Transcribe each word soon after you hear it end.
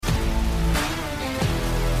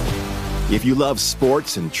If you love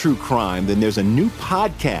sports and true crime, then there's a new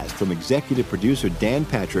podcast from executive producer Dan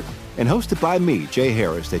Patrick and hosted by me, Jay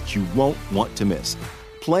Harris, that you won't want to miss.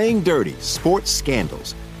 Playing Dirty: Sports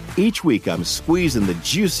Scandals. Each week, I'm squeezing the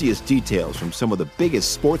juiciest details from some of the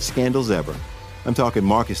biggest sports scandals ever. I'm talking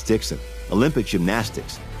Marcus Dixon, Olympic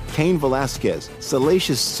gymnastics, Cain Velasquez,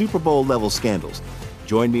 salacious Super Bowl-level scandals.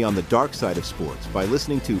 Join me on the dark side of sports by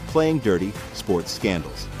listening to Playing Dirty: Sports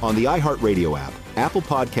Scandals on the iHeartRadio app, Apple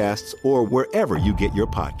Podcasts, or wherever you get your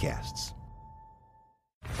podcasts.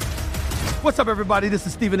 What's up, everybody? This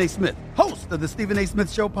is Stephen A. Smith, host of the Stephen A.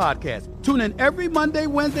 Smith Show podcast. Tune in every Monday,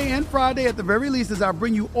 Wednesday, and Friday at the very least as I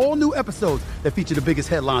bring you all new episodes that feature the biggest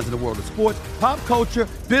headlines in the world of sports, pop culture,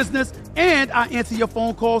 business, and I answer your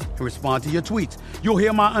phone calls and respond to your tweets. You'll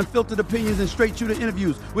hear my unfiltered opinions and straight-shooter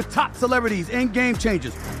interviews with top celebrities and game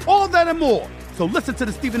changers. All that and more. So listen to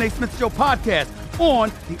the Stephen A. Smith Show podcast on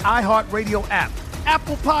the iHeartRadio app,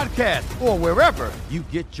 Apple Podcasts, or wherever you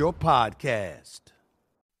get your podcast.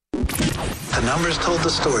 The numbers told the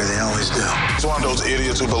story, they always do. It's one of those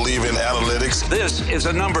idiots who believe in analytics. This is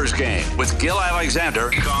a numbers game with Gil Alexander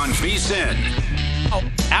on VSiN.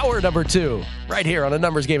 Hour number 2, right here on a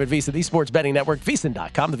numbers game at VSiN, the sports betting network,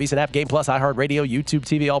 VSiN.com, the VSiN app, Game Plus, iHeartRadio, YouTube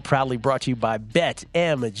TV, all proudly brought to you by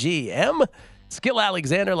BetMGM. It's Gil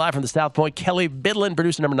Alexander, live from the South Point. Kelly Bidlin,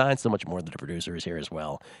 producer number 9, so much more than a producer, is here as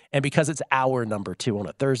well. And because it's hour number 2 on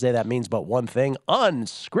a Thursday, that means but one thing: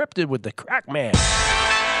 unscripted with the crack man,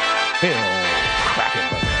 Bill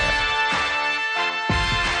Krackomberger.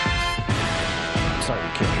 Sorry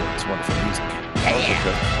you can't hear this wonderful music.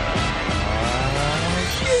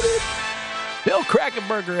 Bill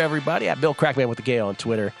Krackomberger, everybody. At Bill Crackman with the K on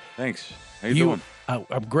Twitter. Thanks. How you doing?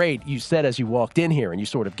 I'm great. You said as you walked in here, and you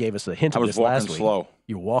sort of gave us a hint of this last week. I was walking slow.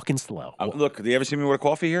 You're walking slow. Look, do you ever see me with a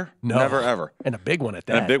coffee here? No. Never, ever. And a big one at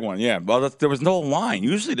that. And a big one, yeah. Well, there was no line.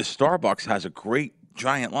 Usually the Starbucks has a great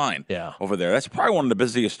giant line over there. That's probably one of the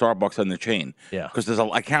busiest Starbucks on the chain. Yeah. Because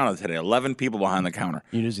I counted today, 11 people behind the counter.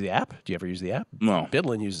 You use the app? Do you ever use the app? No.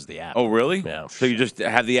 Bidlin uses the app. Oh, really? Yeah. So you just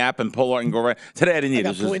have the app and pull out and go right. Today I didn't need it. It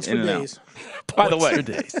was just in and out. By the way,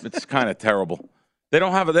 it's kind of terrible. They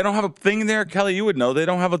don't have a thing there, Kelly. You would know. They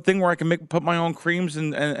don't have a thing where I can put my own creams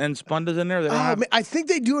and Splendas in there. They don't have, I think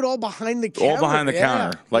they do it all behind the counter. all behind the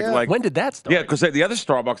counter. Like when did that start? Yeah, because the other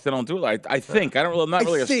Starbucks they don't do it. I think I'm not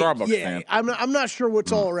really a Starbucks fan. I'm not sure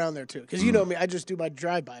what's all around there too. Because you know me, I just do my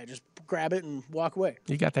drive-by. I just grab it and walk away.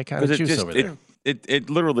 You got that kind of juice over there. It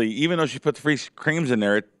literally, even though she put free creams in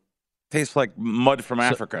there, it tastes like mud from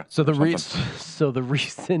Africa. So the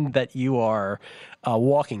reason that you are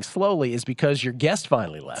walking slowly is because your guest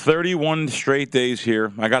finally left. 31 straight days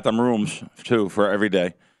here. I got them rooms too for every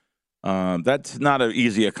day. That's not an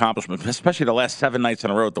easy accomplishment, especially the last 7 nights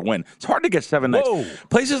in a row at the Wynn. It's hard to get 7 nights.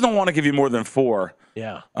 Places don't want to give you more than 4.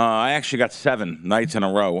 Yeah. I actually got 7 nights in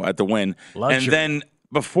a row at the Wynn. Luxury. And then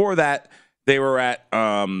before that, they were at,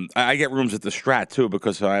 I get rooms at the Strat, too,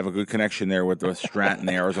 because I have a good connection there with the Strat and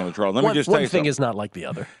the Arizona Draw. Let me just tell you one thing something. is not like the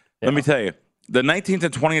other. Let me tell you. The 19th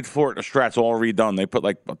and 20th floor at the Strat's all redone. They put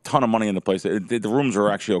like a ton of money in the place. The rooms are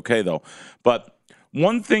actually okay, though. But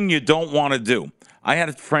one thing you don't want to do, I had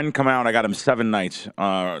a friend come out. I got him 7 nights.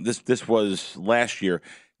 This was last year.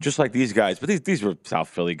 Just like these guys, but these were South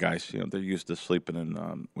Philly guys. You know, they're used to sleeping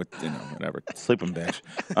in with whatever sleeping bags.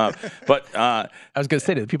 But I was going to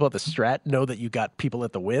say, do the people at the Strat know that you got people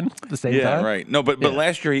at the Wynn at the same time? Yeah, right. No, but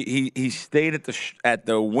last year he stayed at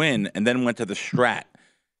the Wynn and then went to the Strat,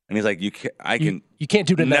 and he's like, you can't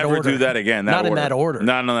do it in that order. Never do that again. Not in that order.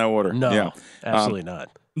 Not in that order. No, yeah. absolutely not.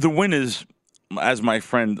 The Wynn is, as my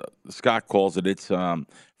friend Scott calls it, it's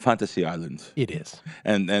Fantasy Island. It is.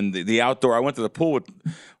 And the outdoor, I went to the pool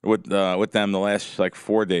with them the last like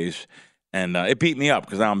 4 days, and it beat me up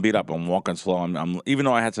because now I'm beat up. I'm walking slow. I'm even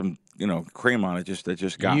though I had some cream on it, it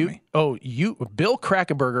just got me. Oh, Bill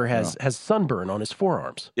Krackomberger has sunburn on his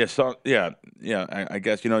forearms. Yeah, so yeah. I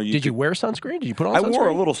guess Did you wear sunscreen? Did you put on? I sunscreen? wore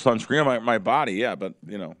a little sunscreen on my body. Yeah, but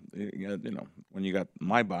when you got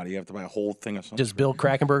my body, you have to buy a whole thing of sunscreen. Does Bill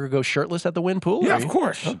Krackomberger go shirtless at the Wynn pool? Yeah, of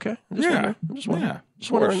course. Okay. I'm just wondering. Yeah.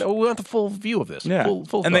 Just wondering. We want the full view of this. Yeah.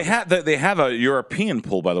 Full and they have a European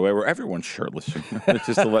pool, by the way, where everyone's shirtless.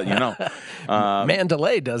 Just to let you know.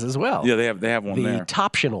 Mandalay does as well. Yeah, they have one there. The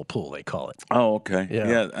Toptional pool, they call it. Oh, okay.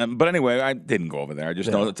 Yeah. But anyway, I didn't go over there. I just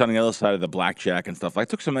know it's on the other side of the blackjack and stuff. I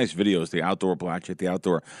took some nice videos, the outdoor blackjack, the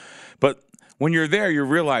outdoor. But when you're there, you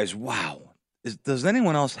realize, wow, does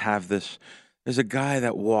anyone else have this? There's a guy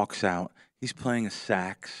that walks out. He's playing a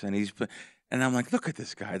sax, and And I'm like, look at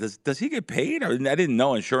this guy. Does he get paid? Or, I didn't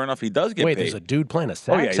know, and sure enough, he does get Wait, paid. there's a dude playing a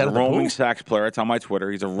sax. Oh, yeah, he's out a of the roaming pool? sax player. It's on my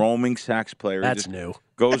Twitter. He's a roaming sax player. He That's just new.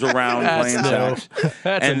 Goes around That's playing new. sax.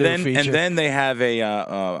 That's a new feature. And then they have a,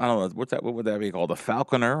 I don't know, what would that be called? A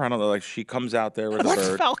falconer? I don't know. Like, she comes out there with a What's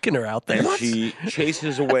bird. falconer out there? And she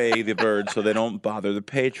chases away the birds so they don't bother the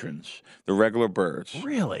patrons, the regular birds.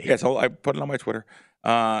 Really? Yeah, so I put it on my Twitter.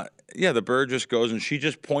 Yeah, the bird just goes and she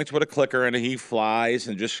just points with a clicker and he flies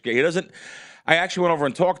and he doesn't. I actually went over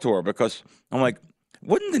and talked to her because I'm like,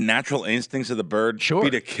 wouldn't the natural instincts of the bird be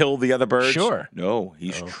to kill the other birds? Sure. No,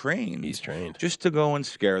 he's trained. He's trained. Just to go and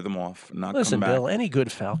scare them off and not Listen, come back. Bill, any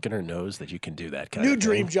good falconer knows that you can do that kind New of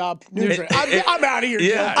dream thing. job. I'm out of here.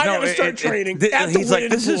 Yeah, I gotta start training. At the he's like, winning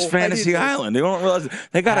this is pool. Fantasy Island. They don't realize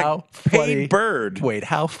they got How a paid funny- bird. Wait,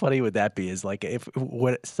 how funny would that be? Is like if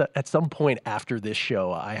at some point after this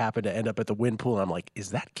show, I happen to end up at the wind pool, and I'm like, is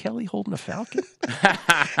that Kelly holding a falcon?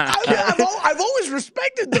 I've always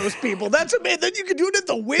respected those people. That's amazing. Then you can do it at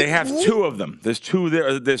the wind They have pool. two of them. There's two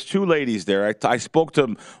there. There's two ladies there. I spoke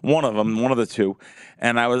to one of them, one of the two,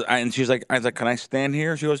 and I was like, can I stand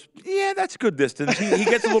here? She goes, yeah, that's good distance. He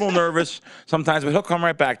gets a little nervous sometimes, but he'll come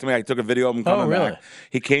right back to me. I took a video of him coming really? back.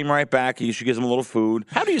 He came right back. She gives him a little food.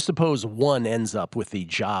 How do you suppose one ends up with the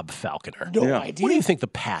job falconer? No idea. What do you think the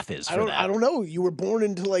path is for that? I don't know. You were born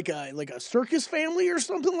into like a circus family or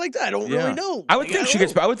something like that. I don't really know. I would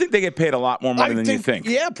think I would think they get paid a lot more money than you think.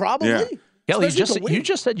 Yeah, probably. Yeah. Kelly, Especially you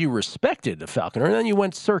just said you respected the falconer, and then you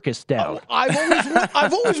went circus down. I've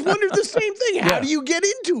always wondered the same thing. How do you get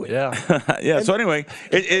into it? Yeah. Yeah. So anyway,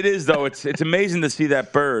 it is though. It's amazing to see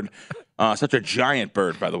that bird. Such a giant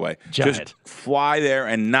bird, by the way. Giant. Just fly there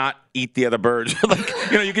and not eat the other birds.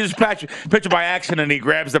 You can just picture by accident he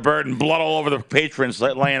grabs the bird and blood all over the patrons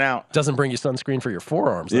laying out. Doesn't bring you sunscreen for your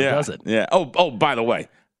forearms, though, Yeah. does it? Yeah. Oh, by the way,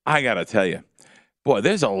 I got to tell you, boy,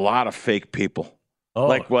 there's a lot of fake people. Oh,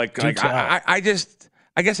 I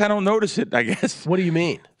guess I don't notice it, I guess. What do you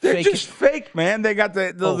mean? They're just fake, man. They got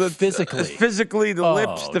the physically. the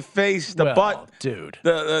lips, the face, the well, butt, dude.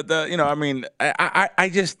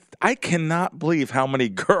 I cannot believe how many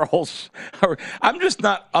girls are. I'm just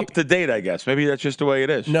not up to date, I guess. Maybe that's just the way it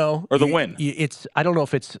is. No, or the win. It's. I don't know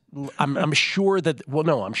if it's. I'm sure that. Well,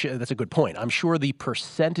 no, I'm sure that's a good point. I'm sure the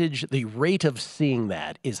rate of seeing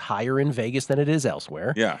that is higher in Vegas than it is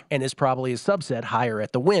elsewhere. Yeah, and is probably a subset higher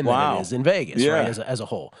at the Wynn than it is in Vegas, right? As a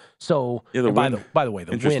whole. So, by the way,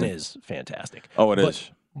 the Wynn is fantastic. Oh, it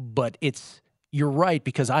is. But it's. You're right,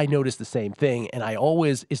 because I noticed the same thing, and I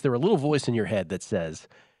always. Is there a little voice in your head that says,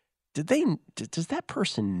 does that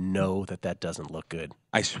person know that doesn't look good?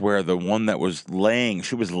 I swear, the one that was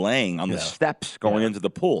she was laying on the steps going into the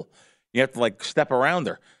pool. You have to step around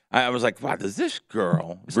her. I was like, wow, does this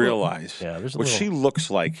girl realize what she looks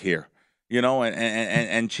like here?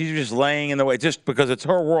 And she's just laying in the way just because it's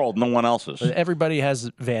her world, no one else's. Everybody has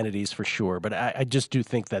vanities for sure, but I just do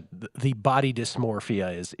think that the body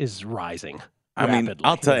dysmorphia is rising. I mean, rapidly,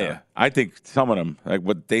 I'll tell you, I think some of them,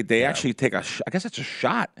 they actually take I guess it's a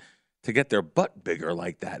shot to get their butt bigger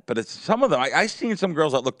like that. But it's some of them. I've seen some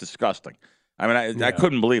girls that look disgusting. I mean, I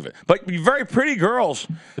couldn't believe it. But very pretty girls.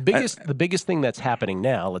 The biggest thing that's happening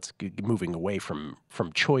now, let's moving away from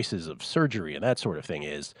choices of surgery and that sort of thing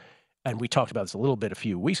is, and we talked about this a little bit a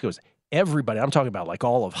few weeks ago, is everybody, I'm talking about like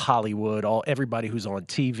all of Hollywood, everybody who's on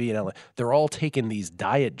TV, and they're all taking these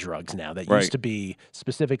diet drugs now that used to be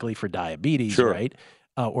specifically for diabetes, right?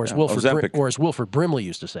 Or as Wilford Brimley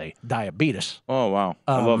used to say, diabetes. Oh, wow.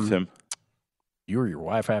 I loved him. You or your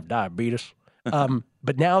wife have diabetes.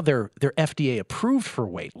 But now they're FDA approved for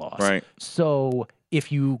weight loss. Right. So if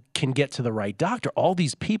you can get to the right doctor, all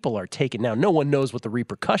these people are taking. Now, no one knows what the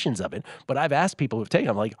repercussions of it, but I've asked people who've taken,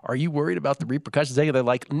 I'm like, are you worried about the repercussions? They're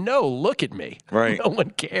like, no, look at me. Right. No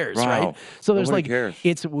one cares, Wow. right? So there's Nobody cares.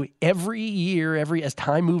 it's every year, as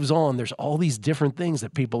time moves on, there's all these different things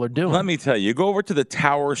that people are doing. Let me tell you, go over to the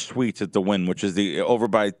Tower Suites at the Wynn, which is over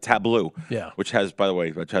by Tableau. Yeah. Which has, by the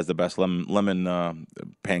way, the best lemon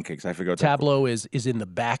pancakes. I forgot. Tableau is in the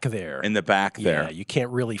back there. In the back there. Yeah, you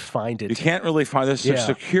can't really find it. You can't really find this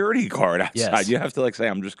security guard outside. Yes. You have to say,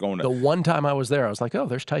 I'm just going to. The one time I was there, I was like, oh,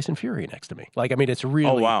 there's Tyson Fury next to me. It's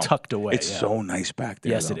really tucked away. It's so nice back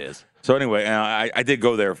there. Yes, though. it is. So anyway, I did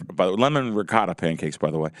go there, by the way. Lemon ricotta pancakes,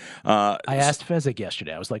 by the way. I asked Fezzik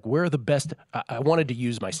yesterday. I was like, where are the best? I wanted to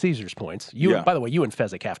use my Caesars points. By the way, you and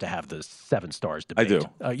Fezzik have to have the 7 stars debate.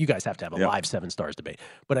 I do. You guys have to have a live 7 stars debate.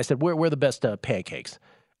 But I said, where are the best pancakes?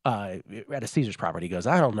 At a Caesars property, he goes,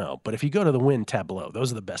 I don't know, but if you go to the Wynn Tableau,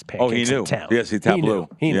 those are the best pancakes he knew. in town. Yes, Tableau.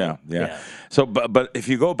 He knew. Yeah. So, but if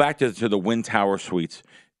you go back to the Wynn Tower Suites,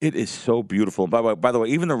 It is so beautiful. By the way,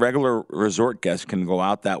 even the regular resort guests can go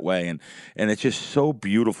out that way, and it's just so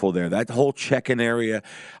beautiful there. That whole check-in area.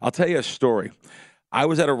 I'll tell you a story. I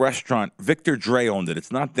was at a restaurant. Victor Dre owned it.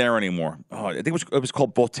 It's not there anymore. Oh, I think it was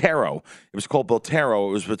called Botero. It was called Botero.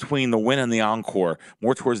 It was between the Wynn and the Encore,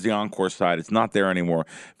 more towards the Encore side. It's not there anymore.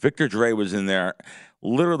 Victor Dre was in there.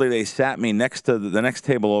 Literally, they sat me next to the next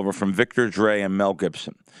table over from Victor Dre and Mel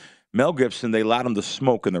Gibson. Mel Gibson, they allowed him to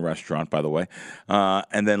smoke in the restaurant, by the way.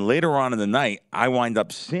 And then later on in the night, I wind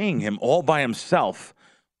up seeing him all by himself,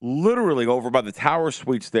 literally over by the Tower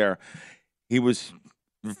Suites there. He was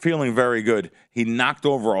feeling very good. He knocked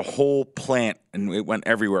over a whole plant, and it went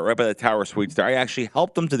everywhere, right by the Tower Suites there. I actually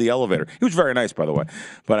helped him to the elevator. He was very nice, by the way.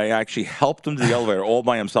 But I actually helped him to the elevator all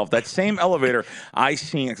by himself. That same elevator I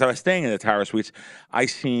seen, because I was staying in the Tower Suites, I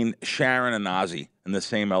seen Sharon and Ozzy in the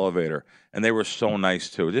same elevator. And they were so nice,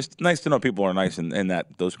 too. Just nice to know people are nice in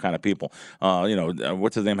that those kind of people.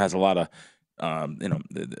 What's his name has a lot of,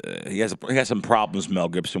 he has some problems, Mel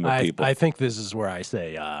Gibson, with people. I think this is where I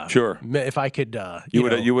say, sure. If I could, you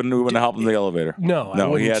wouldn't help him in the elevator.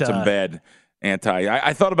 No, he had some bad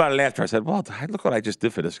I thought about it after. I said, well, look what I just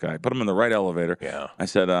did for this guy. Put him in the right elevator. Yeah. I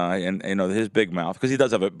said, his big mouth, because he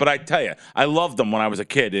does have it. But I tell you, I loved him when I was a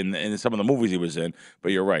kid in some of the movies he was in.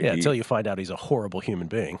 But you're right. Yeah, until you find out he's a horrible human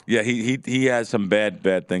being. Yeah, he has some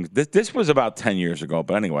bad things. This was about 10 years ago.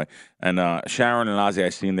 But anyway, and Sharon and Ozzy I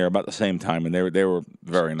seen there about the same time, and they were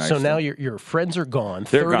very nice. So now your friends are gone.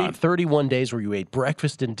 They're gone. 31 days where you ate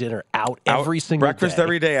breakfast and dinner out every single breakfast day.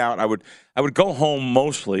 Every day out. I would go home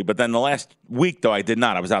mostly, but then the last week, though, I did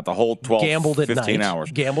not. I was out the whole 12, 15 hours.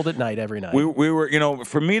 Gambled at night every night. We were,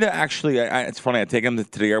 for me to actually, it's funny, I take him to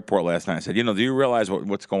the airport last night. I said, do you realize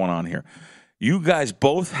what's going on here? You guys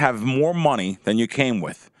both have more money than you came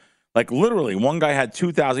with. Like, literally, one guy had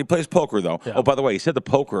 $2,000. He plays poker, though. Yeah. Oh, by the way, he said the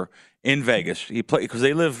poker in Vegas. He played, because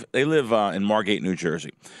they live in Margate, New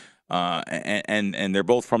Jersey. And they're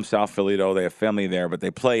both from South Philly, though. They have family there, but they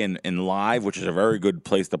play in Live, which is a very good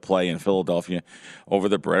place to play in Philadelphia,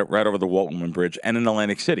 right over the Walton Bridge, and in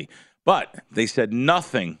Atlantic City. But they said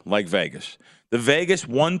nothing like Vegas. The Vegas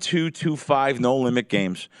 1-2-2-5 no limit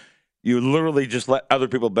games. You literally just let other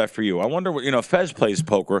people bet for you. I wonder what Fez plays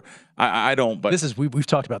poker. I don't. But this is we've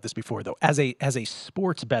talked about this before, though. As a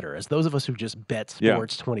sports bettor, as those of us who just bet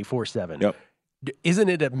sports 24/7. Yep. Isn't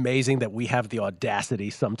it amazing that we have the audacity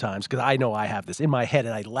sometimes? Because I know I have this in my head,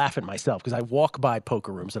 and I laugh at myself because I walk by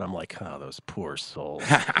poker rooms and I'm like, "Oh, those poor souls!"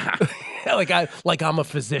 like I'm a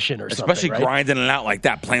physician or something. Especially right? grinding it out like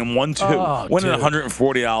that, playing 1-2, winning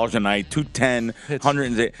 $140 a night, $210,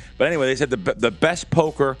 $108. But anyway, they said the best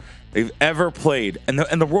poker they've ever played, and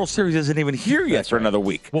the World Series isn't even here yet for another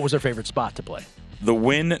week. What was their favorite spot to play? The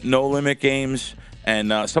Wynn no limit games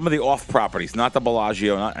and some of the off properties, not the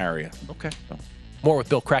Bellagio, not area. Okay. So. More with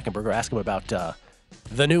Bill Krackomberger. Ask him about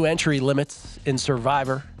the new entry limits in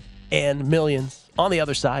Survivor and Millions. On the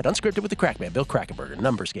other side, Unscripted with the Crackman, Bill Krackomberger,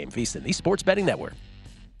 Numbers Game, VSiN, the Sports Betting Network.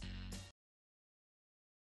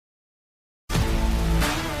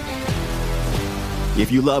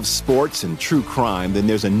 If you love sports and true crime, then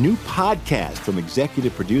there's a new podcast from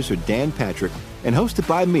executive producer Dan Patrick and hosted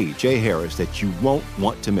by me, Jay Harris, that you won't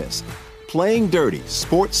want to miss. Playing Dirty: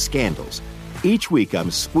 Sports Scandals. Each week,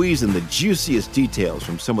 I'm squeezing the juiciest details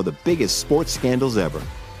from some of the biggest sports scandals ever.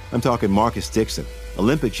 I'm talking Marcus Dixon,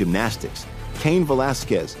 Olympic gymnastics, Cain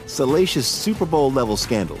Velasquez, salacious Super Bowl-level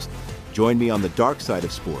scandals. Join me on the dark side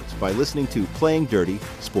of sports by listening to Playing Dirty: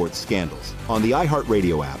 Sports Scandals on the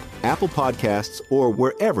iHeartRadio app, Apple Podcasts, or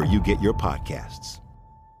wherever you get your podcasts.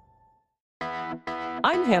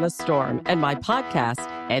 I'm Hannah Storm, and my podcast,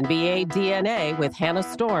 NBA DNA with Hannah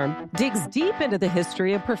Storm, digs deep into the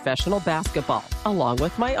history of professional basketball, along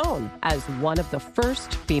with my own, as one of the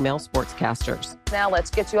first female sportscasters. Now let's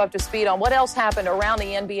get you up to speed on what else happened around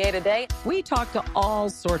the NBA today. We talk to all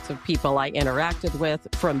sorts of people I interacted with,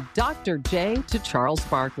 from Dr. J to Charles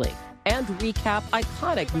Barkley, and recap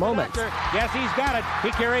iconic moments. Yes, he's got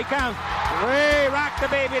it. Here he comes. We rock the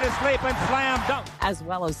baby to sleep and slam dunk. As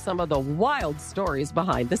well as some of the wild stories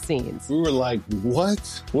behind the scenes. We were like,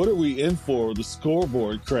 what? What are we in for? The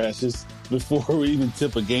scoreboard crashes before we even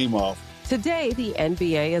tip a game off. Today, the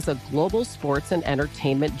NBA is a global sports and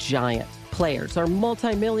entertainment giant. Players are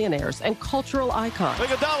multimillionaires and cultural icons.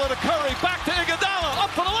 Iguodala to Curry, back to Iguodala, up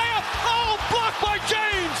for the layup. Oh, blocked by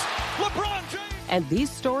James. LeBron James. And these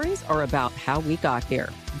stories are about how we got here,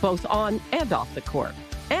 both on and off the court.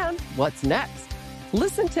 And what's next?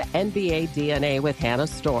 Listen to NBA DNA with Hannah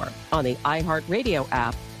Storm on the iHeartRadio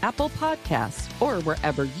app, Apple Podcasts, or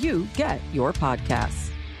wherever you get your podcasts.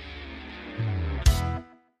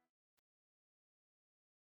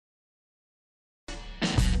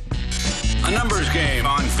 The Numbers Game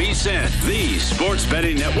on VSiN, the Sports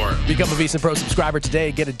Betting Network. Become a VSiN Pro subscriber today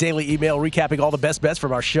and get a daily email recapping all the best bets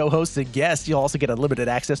from our show hosts and guests. You'll also get unlimited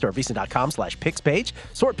access to our VSiN.com/picks page.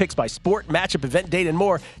 Sort picks by sport, matchup, event, date, and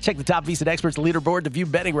more. Check the top VSiN experts leaderboard to view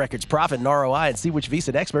betting records, profit, and ROI, and see which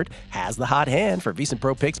VSiN expert has the hot hand for VSiN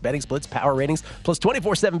Pro picks, betting splits, power ratings, plus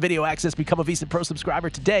 24/7 video access. Become a VSiN Pro subscriber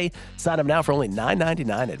today. Sign up now for only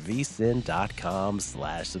 $9.99 at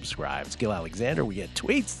VSiN.com/subscribe. It's Gil Alexander. We get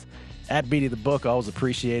tweets at Beatty the Book. Always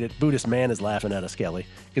appreciate it. Buddhist Man is laughing at us, Kelly,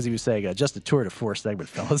 because he was saying just a tour de force segment,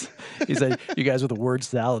 fellas. He said, you guys with a word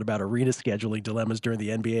salad about arena scheduling dilemmas during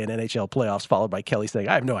the NBA and NHL playoffs, followed by Kelly saying,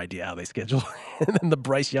 I have no idea how they schedule. And then the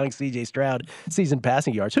Bryce Young, C.J. Stroud season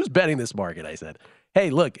passing yards. Who's betting this market? I said, hey,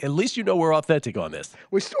 look, at least you know we're authentic on this.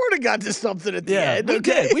 We sort of got to something at the end. We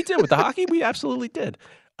did. We did. With the hockey, we absolutely did.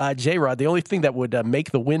 J-Rod, the only thing that would make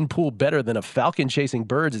the win pool better than a falcon chasing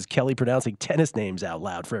birds is Kelly pronouncing tennis names out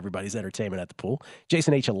loud for everybody's entertainment at the pool.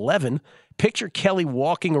 Jason H11, picture Kelly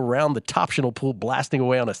walking around the Toptional pool blasting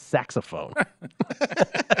away on a saxophone.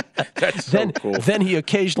 That's so cool. Then he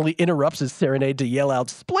occasionally interrupts his serenade to yell out,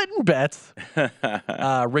 splitting bets.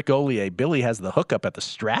 Rick Ollier, Billy has the hookup at the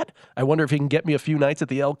Strat. I wonder if he can get me a few nights at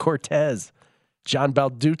the El Cortez. John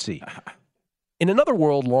Balduzzi. In another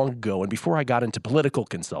world long ago, and before I got into political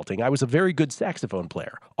consulting, I was a very good saxophone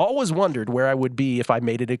player. Always wondered where I would be if I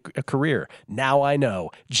made it a career. Now I know.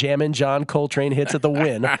 Jamming John Coltrane hits at the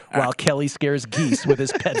Wynn while Kelly scares geese with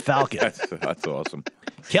his pet falcon. That's awesome.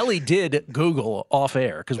 Kelly did Google off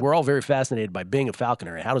air because we're all very fascinated by being a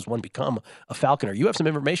falconer. How does one become a falconer? You have some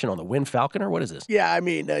information on the Wynn Falconer. What is this? Yeah, I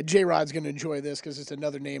mean, J-Rod's going to enjoy this because it's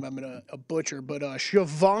another name I'm going to butcher. But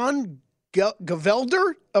Siobhan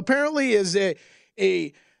Gavelder apparently is there's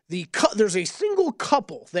a single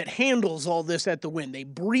couple that handles all this at the Wynn. They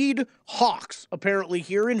breed hawks apparently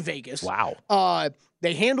here in Vegas. Wow.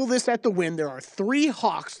 They handle this at the Wynn. There are 3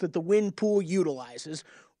 hawks that the Wynn pool utilizes.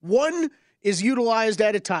 One is utilized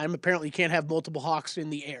at a time. Apparently you can't have multiple hawks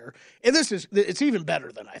in the air. And it's even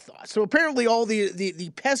better than I thought. So apparently all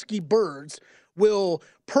the pesky birds will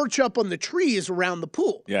perch up on the trees around the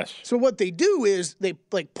pool. Yes. So what they do is they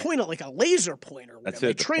point it like a laser pointer. That's it.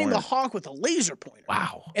 They the train pointer. the hawk with a laser pointer.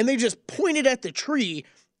 Wow. And they just point it at the tree,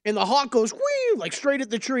 and the hawk goes whee, like straight at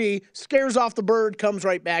the tree, scares off the bird, comes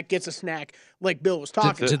right back, gets a snack, like Bill was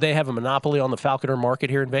talking. Did they have a monopoly on the falconer market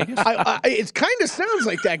here in Vegas? It kind of sounds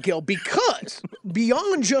like that, Gil, because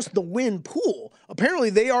beyond just the Wynn pool, apparently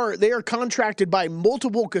they are contracted by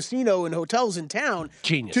multiple casino and hotels in town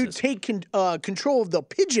to take control of the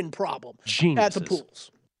pigeon problem at the pools.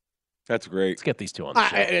 That's great. Let's get these two on the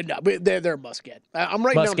show. No, they're Musket. I'm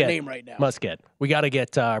writing down the name right now. Musket. We got to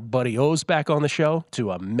get our buddy Oz back on the show to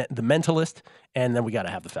the Mentalist, and then we got to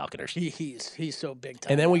have the Falconers. He's so big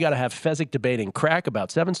time. And then we got to have Fezzik debating crack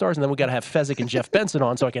about 7 stars, and then we got to have Fezzik and Jeff Benson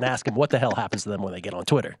on so I can ask him what the hell happens to them when they get on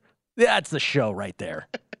Twitter. That's the show right there.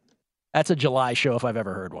 That's a July show if I've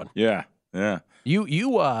ever heard one. Yeah, yeah.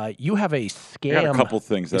 You have a scam. I got a couple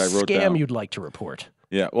things that I wrote down. Scam you'd like to report.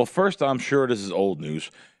 Yeah. Well, first, I'm sure this is old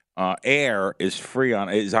news. Air is free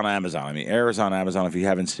is on Amazon. I mean, Air is on Amazon. If you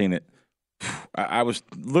haven't seen it, I was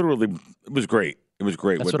literally. It was great. It was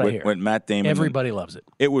great. That's what I hear. With Matt Damon. Everybody loves it.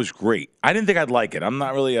 It was great. I didn't think I'd like it. I'm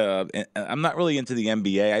not really into the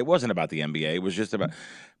NBA. I wasn't about the NBA. It was just about.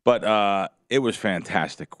 But it was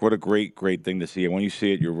fantastic. What a great thing to see. And when you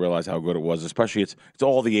see it, you realize how good it was. Especially it's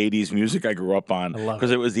all the '80s music I grew up on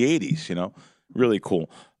because it was the '80s. You know, really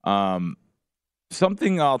cool.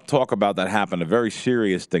 Something I'll talk about that happened, a very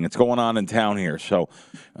serious thing. It's going on in town here. So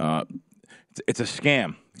it's a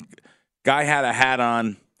scam. Guy had a hat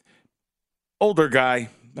on, older guy,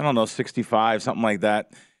 I don't know, 65, something like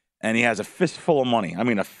that, and he has a fistful of money. I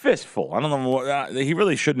mean, a fistful. I don't know. He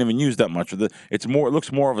really shouldn't even use that much. It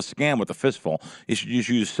looks more of a scam with a fistful. He should just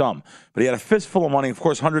use some. But he had a fistful of money. Of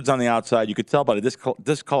course, hundreds on the outside. You could tell by the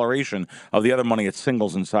discoloration of the other money. It's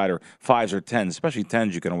singles inside or 5s or 10s, especially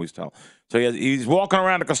 10s. You can always tell. So he's walking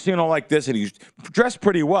around a casino like this, and he's dressed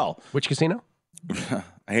pretty well. Which casino?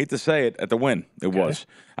 I hate to say it, at the Wynn. It was.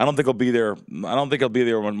 I don't think he'll be there. I don't think he'll be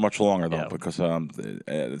there much longer though, because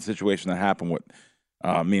the situation that happened with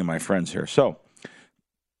me and my friends here. So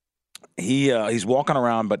he's walking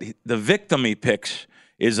around, but the victim he picks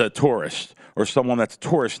is a tourist or someone that's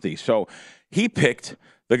touristy. So he picked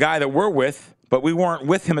the guy that we're with, but we weren't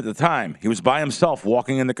with him at the time. He was by himself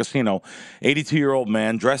walking in the casino. 82-year-old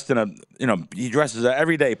man dressed in he dresses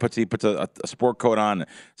every day. He puts a sport coat on,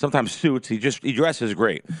 sometimes suits. He dresses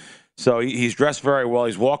great. So he's dressed very well.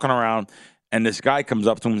 He's walking around, and this guy comes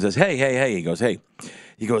up to him and says, hey.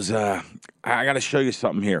 He goes, I got to show you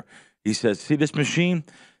something here. He says, see this machine?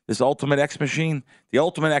 this Ultimate X machine, the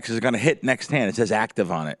Ultimate X is going to hit next hand. It says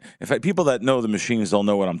active on it. In fact, people that know the machines, they'll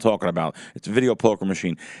know what I'm talking about. It's a video poker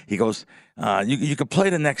machine. He goes, you could play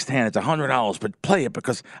the next hand. It's $100, but play it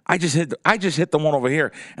because I just hit the one over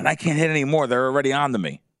here, and I can't hit any more. They're already on to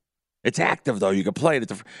me. It's active, though. You can play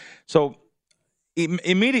it. So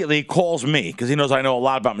immediately he calls me because he knows I know a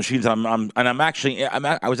lot about machines. I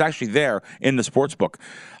was actually there in the sports book.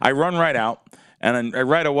 I run right out. And then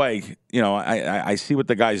right away, I see what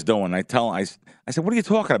the guy's doing. I said, what are you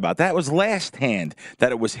talking about? That was last hand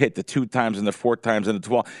that it was hit, the 2 times and the 4 times and the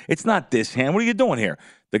 12. It's not this hand. What are you doing here?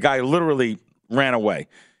 The guy literally ran away.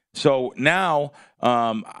 So now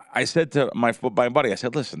I said to my buddy, I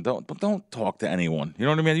said, listen, don't talk to anyone. You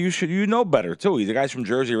know what I mean? You know better, too. He's a guy's from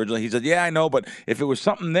Jersey originally. He said, yeah, I know, but if it was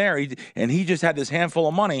something there, he just had this handful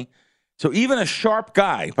of money. So even a sharp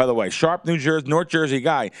guy, by the way, sharp North Jersey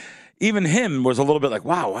guy, even him was a little bit like,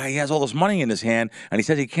 wow, he has all this money in his hand, and he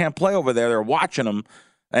says he can't play over there. They're watching him,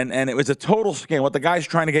 and it was a total scam. What the guy's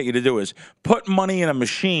trying to get you to do is put money in a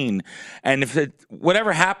machine, and if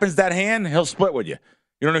whatever happens that hand, he'll split with you.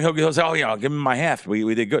 You know what I mean? He'll say, oh, yeah, I'll give him my half.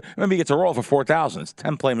 We did good. Maybe he gets a roll for $4,000. It's a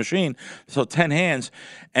 10-play machine, so 10 hands,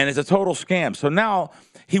 and it's a total scam. So now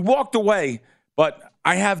he walked away, but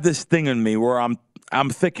I have this thing in me where I'm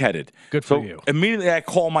thick-headed. Good for you. Immediately I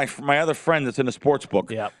call my other friend that's in the sports book.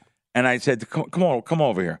 Yep. And I said, come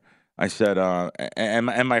over here. I said, and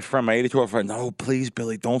my friend, my 82-year-old friend, no, please,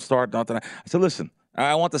 Billy, don't start nothing. I said, listen,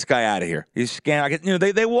 I want this guy out of here. He's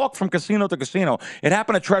scamming. They walk from casino to casino. It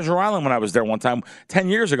happened at Treasure Island when I was there one time 10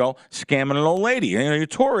 years ago, scamming an old lady. You're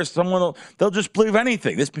tourists, they'll just believe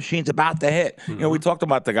anything. This machine's about to hit. Mm-hmm. We talked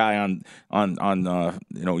about the guy on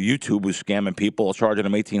YouTube who's scamming people, charging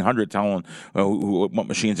them $1,800, telling what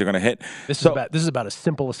machines are going to hit. This is about as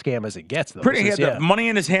simple a scam as it gets, though. He had the money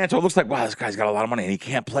in his hand, so it looks like, wow, this guy's got a lot of money, and he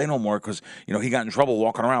can't play no more because he got in trouble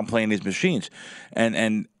walking around playing these machines,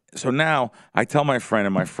 and. So now I tell my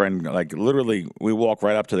friend, like literally we walk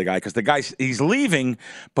right up to the guy because the guy, he's leaving,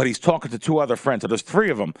 but he's talking to 2 other friends. So there's 3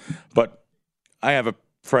 of them. But I have a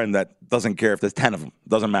friend that doesn't care if there's 10 of them.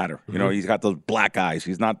 Doesn't matter. Mm-hmm. He's got those black eyes.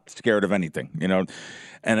 He's not scared of anything,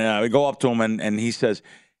 And we go up to him and he says,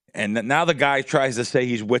 and now the guy tries to say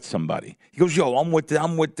he's with somebody. He goes, yo, I'm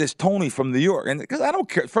with this Tony from New York. And because I don't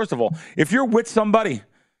care. First of all, if you're with somebody,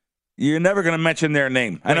 you're never going to mention their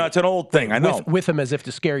name. I know it's an old thing. I know. With him as if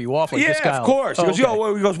to scare you off. Like yeah, this guy of course. He goes,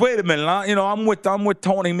 okay. He goes, wait a minute. I'm with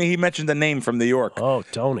Tony. He mentioned the name from New York. Oh,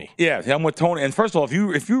 Tony. Yeah, I'm with Tony. And first of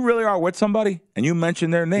all, if you really are with somebody and you mention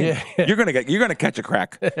their name, you're gonna catch a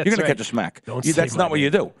crack. You're gonna catch a smack. That's not what you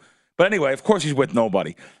do. But anyway, of course he's with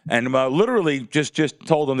nobody, and literally just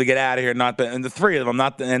told them to get out of here, and the 3 of them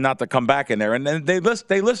not to come back in there, and then they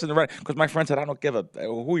listened right because my friend said, I don't give a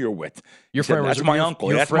who you're with. Your friend that's my uncle.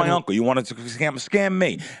 That's my uncle. You wanted to scam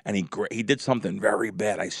me, and he did something very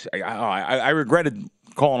bad. I regretted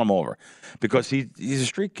calling him over because he's a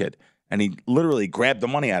street kid. And he literally grabbed the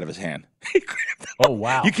money out of his hand. Oh,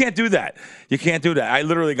 wow. You can't do that. I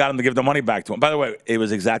literally got him to give the money back to him. By the way, it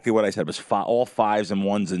was exactly what I said. It was all 5s and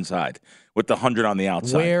 1s inside with the 100 on the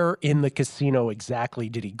outside. Where in the casino exactly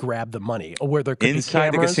did he grab the money? Or where there could inside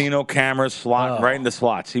be cameras? The casino, cameras, slot, right in the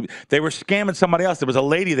slots. They were scamming somebody else. There was a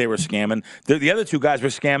lady they were scamming. The other 2 guys were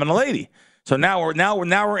scamming a lady. So now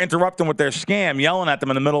we're interrupting with their scam, yelling at them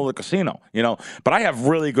in the middle of the casino, But I have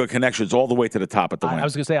really good connections all the way to the top at the win. I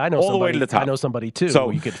was going to say I know all somebody, the way to the top. I know somebody too. So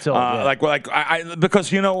you could tell,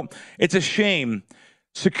 because it's a shame.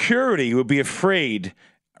 Security would be afraid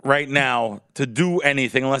right now to do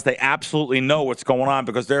anything unless they absolutely know what's going on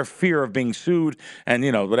because their fear of being sued and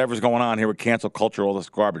whatever's going on here with cancel culture, all this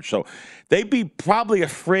garbage. So they'd be probably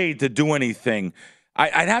afraid to do anything.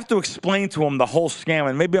 I'd have to explain to them the whole scam,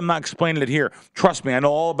 and maybe I'm not explaining it here. Trust me, I know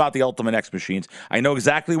all about the Ultimate X machines. I know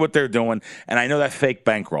exactly what they're doing, and I know that fake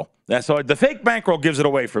bankroll. So the fake bankroll gives it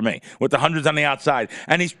away for me with the 100s on the outside,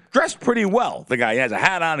 and he's dressed pretty well. The guy, he has a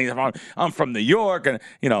hat on. I'm from New York, and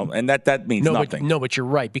and that means nothing. But you're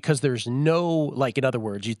right because there's no in other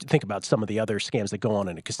words, you think about some of the other scams that go on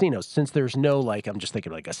in a casino. Since there's no I'm just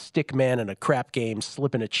thinking like a stick man in a crap game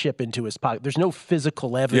slipping a chip into his pocket. There's no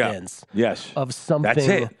physical evidence. of something. That's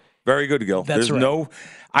it. Very good, Gil. There's no.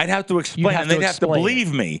 I'd have to explain, and they'd have to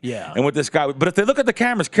believe me. Yeah. And with this guy, but if they look at the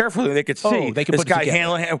cameras carefully, they could see they could this guy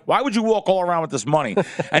handling. Why would you walk all around with this money?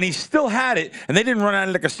 And he still had it, and they didn't run out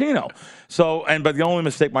of the casino. So, but the only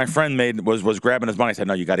mistake my friend made was grabbing his money. I said,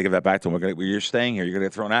 "No, you got to give that back to him. You're staying here. You're going to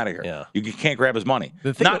get thrown out of here. Yeah. You can't grab his money.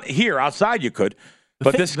 Not here, outside you could."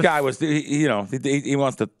 But this guy was, he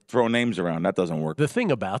wants to throw names around. That doesn't work. The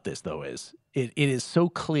thing about this, though, is it is so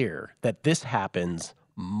clear that this happens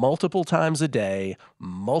multiple times a day,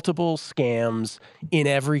 multiple scams in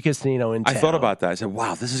every casino in town. I thought about that. I said,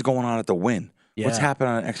 wow, this is going on at the Wynn. Yeah. What's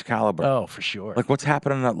happening at Excalibur? Oh, for sure. Like, what's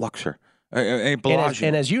happening at Luxor?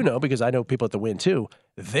 And as you know, because I know people at the Wynn too,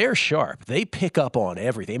 they're sharp. They pick up on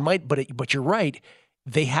everything. But you're right.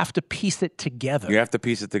 They have to piece it together. You have to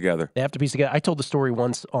piece it together. They have to piece it together. I told the story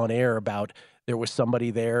once on air about there was somebody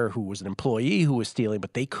there who was an employee who was stealing,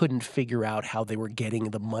 but they couldn't figure out how they were getting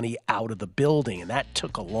the money out of the building, and that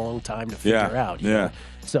took a long time to figure out. You know?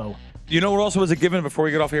 So you know what also was a given before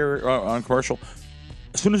we get off here on commercial?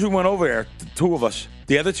 As soon as we went over there, the two of us,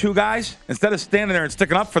 the other two guys, instead of standing there and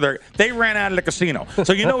sticking up for they ran out of the casino.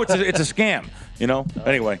 So you know it's a scam. You know.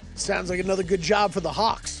 Anyway, sounds like another good job for the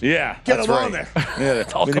Hawks. Yeah, get that's them right. on there. Yeah,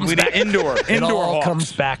 it all comes back. Indoor it all Hawks.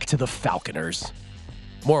 comes back to the Falconers.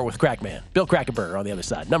 More with Crackman, Bill Krackomberger on the other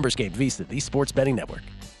side. Numbers Game, VSiN, the Sports Betting Network.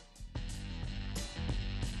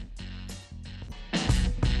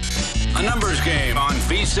 A numbers game on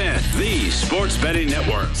VSiN, the Sports Betting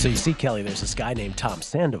Network. So you see, Kelly, there's this guy named Tom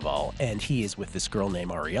Sandoval, and he is with this girl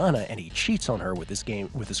named Ariana, and he cheats on her with this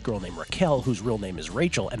girl named Raquel, whose real name is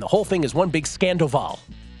Rachel, and the whole thing is one big scandoval.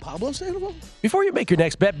 Pablo Sandoval? Before you make your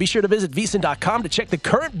next bet, be sure to visit VSiN.com to check the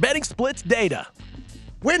current betting splits data.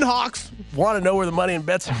 Win, Hawks! Want to know where the money and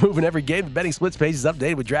bets are moving every game? The betting splits page is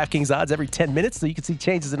updated with DraftKings odds every 10 minutes so you can see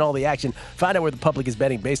changes in all the action. Find out where the public is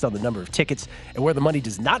betting based on the number of tickets and where the money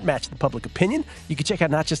does not match the public opinion. You can check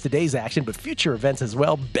out not just today's action, but future events as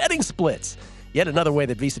well. Betting splits. Yet another way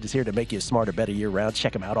that VSiN is here to make you a smarter, better year-round.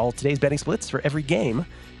 Check them out. All today's betting splits for every game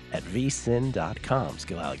at vsin.com.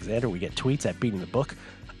 Skill Alexander, we get tweets at Beating the Book.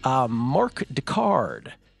 Mark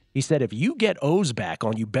Decard. He said, if you get O's back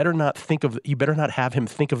on, you better not have him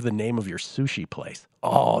think of the name of your sushi place.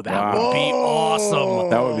 Oh, that would be awesome.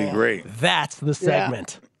 That would be great. That's the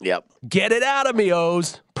segment. Yeah. Yep. Get it out of me,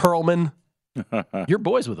 O's. Perlman. You're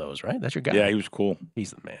boys with O's, right? That's your guy. Yeah, he was cool.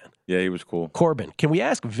 He's the man. Yeah, he was cool. Corbin, can we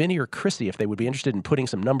ask Vinny or Chrissy if they would be interested in putting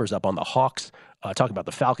some numbers up on the Hawks? Talking about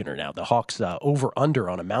the Falconer now. The Hawks over-under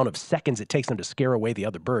on amount of seconds it takes them to scare away the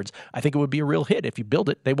other birds. I think it would be a real hit. If you build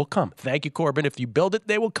it, they will come. Thank you, Corbin. If you build it,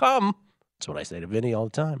 they will come. That's what I say to Vinny all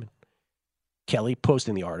the time. Kelly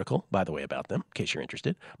posting the article, by the way, about them, in case you're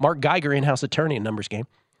interested. Mark Geiger, in-house attorney in Numbers Game.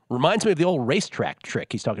 Reminds me of the old racetrack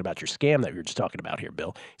trick. He's talking about your scam that we were just talking about here,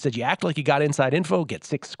 Bill. He said you act like you got inside info, get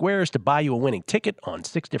 6 squares to buy you a winning ticket on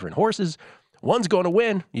 6 different horses. One's going to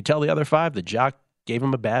win. You tell the other 5 the jock gave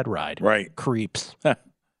him a bad ride. Right. Creeps.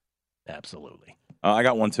 Absolutely. I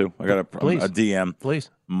got one, too. I got a DM. Please.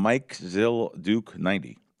 Mike Zill Duke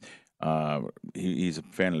 90. He's a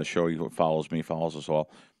fan of the show. He follows me, follows us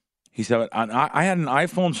all. He said, I had an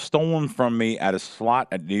iPhone stolen from me at a slot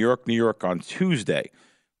at New York on Tuesday.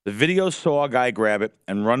 The video saw a guy grab it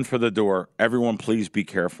and run for the door. Everyone, please be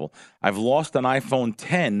careful. I've lost an iPhone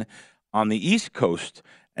 10 on the East Coast,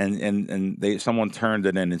 and someone turned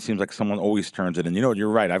it in. It seems like someone always turns it in. You know, you're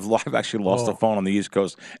right. I've actually lost a phone on the East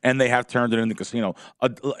Coast, and they have turned it in the casino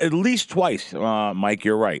at least twice. Mike,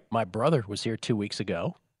 you're right. My brother was here 2 weeks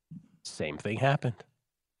ago. Same thing happened.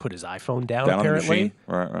 Put his iPhone down on the apparently. machine.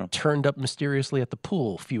 Right. Turned up mysteriously at the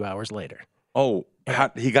pool a few hours later. Oh,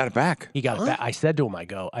 he got it back. He got it back. I said to him,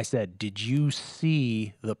 I said, did you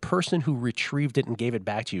see the person who retrieved it and gave it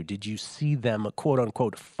back to you? Did you see them, quote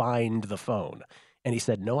unquote, find the phone? And he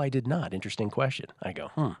said, no, I did not. Interesting question. I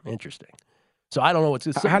go, interesting. So I don't know what's.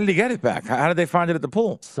 How did he get it back? How did they find it at the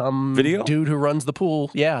pool? Some video dude who runs the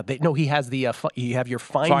pool. Yeah, he has the. You have your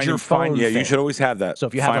find your phone. Yeah, thing. You should always have that. So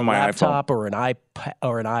if you have a laptop or an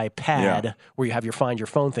iPad where you have your find your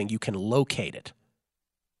phone thing, you can locate it.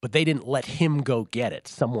 But they didn't let him go get it.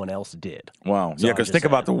 Someone else did. Wow. So yeah, because think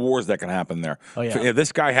about the wars that can happen there. Oh, yeah. If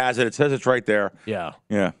this guy has it, it says it's right there. Yeah.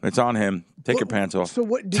 Yeah, it's on him. Take your pants off. So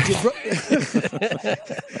what did you?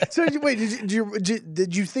 So wait,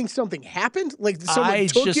 did you think something happened? Like someone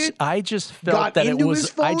took it? I just felt that it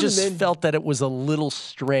was. I just felt that it was a little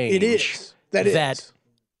strange. It is.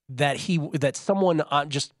 That someone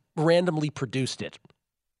just randomly produced it.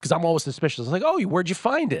 Because I'm always suspicious. Like, oh, where'd you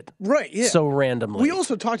find it? Right, yeah. So randomly. We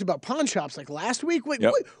also talked about pawn shops like last week. Wait,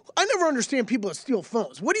 yep. I never understand people that steal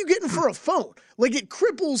phones. What are you getting for a phone? Like, it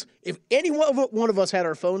cripples. If any one of us had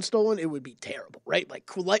our phone stolen, it would be terrible, right?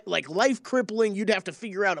 Like life crippling. You'd have to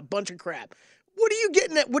figure out a bunch of crap. What are you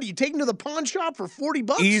getting at? What are you taking to the pawn shop for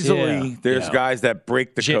 $40? Easily, there's guys that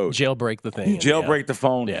break the code. Jailbreak the thing. Jailbreak the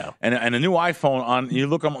phone. Yeah. And a new iPhone you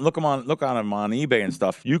look on them on eBay and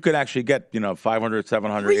stuff. You could actually get, $500,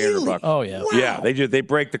 $700, really? $800. Oh yeah. Wow. Yeah, they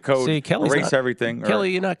break the code, erase everything.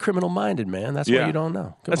 Kelly, you're not criminal minded, man. That's why you don't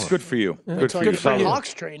know. That's good for you. Yeah, good for you.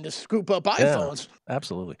 Hawks train to scoop up iPhones. Yeah,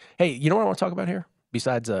 absolutely. Hey, you know what I want to talk about here?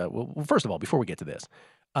 besides, well, first of all, before we get to this,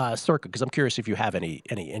 Circa, because I'm curious if you have any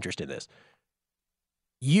interest in this.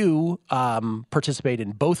 You participated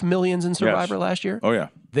in both Millions in Survivor last year. Oh, yeah.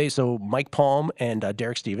 So Mike Palm and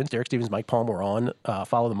Derek Stevens, Mike Palm were on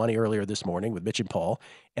Follow the Money earlier this morning with Mitch and Paul,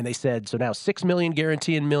 and they said, so now 6 million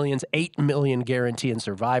guarantee in Millions, 8 million guarantee in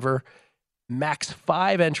Survivor, max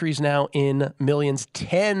 5 entries now in Millions,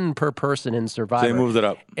 10 per person in Survivor. So they moved it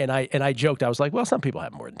up. And I joked, I was like, well, some people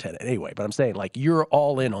have more than 10 anyway, but I'm saying, like, you're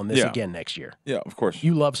all in on this again next year. Yeah, of course.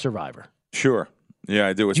 You love Survivor. Sure. Yeah,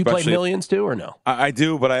 I do. Do you play Millions too, or no? I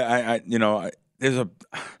do, but I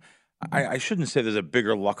shouldn't say there's a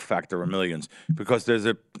bigger luck factor in Millions, because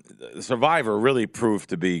Survivor really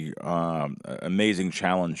proved to be an amazing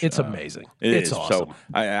challenge. It's amazing. It's awesome. So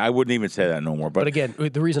I wouldn't even say that no more. But again,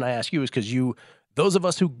 the reason I ask you is because those of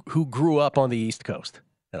us who grew up on the East Coast,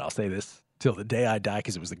 and I'll say this till the day I die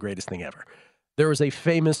because it was the greatest thing ever. There was a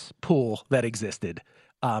famous pool that existed.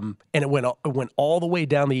 And it went all the way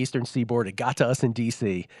down the Eastern Seaboard. It got to us in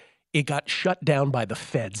D.C. It got shut down by the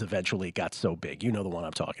feds eventually. It got so big. You know the one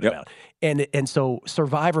I'm talking about. And so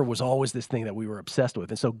Survivor was always this thing that we were obsessed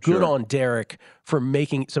with. And so good on Derek for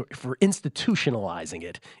institutionalizing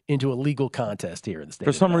it into a legal contest here in the state.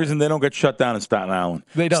 For some reason, they don't get shut down in Staten Island.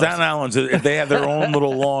 They don't. Staten Island, they have their own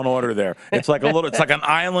little law and order there. It's like an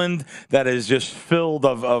island that is just filled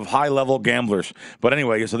of high-level gamblers. But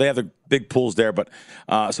anyway, so they have the big pools there. But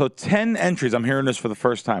so 10 entries. I'm hearing this for the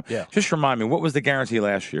first time. Yeah. Just remind me, what was the guarantee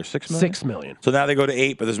last year? 6 million? 6 million. So now they go to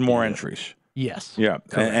 8, but there's more entries. Yes. Yeah.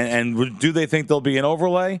 And do they think there'll be an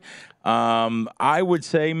overlay? I would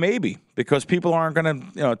say maybe, because people aren't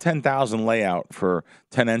going to, 10,000 layout for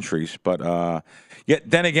 10 entries. But yet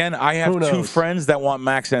then again, I have 2 friends that want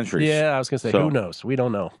max entries. Yeah, I was going to say, who knows? We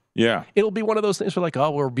don't know. Yeah. It'll be one of those things where like,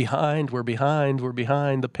 we're behind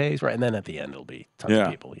the pace, right? And then at the end, it'll be tons of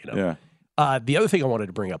people, Yeah. The other thing I wanted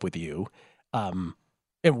to bring up with you, and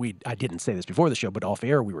I didn't say this before the show, but off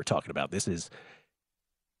air we were talking about this, is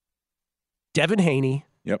Devin Haney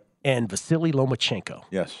and Vasily Lomachenko.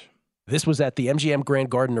 Yes. This was at the MGM Grand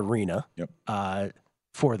Garden Arena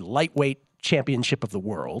for the lightweight championship of the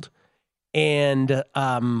world, and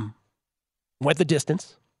went the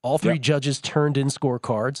distance. All 3 judges turned in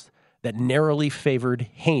scorecards that narrowly favored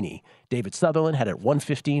Haney. David Sutherland had it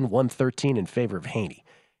 115, 113 in favor of Haney.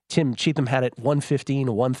 Tim Cheatham had it 115,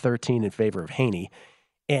 113 in favor of Haney.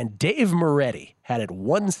 And Dave Moretti had it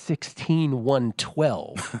 116,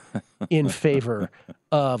 112 in favor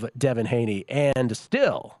of Devin Haney, and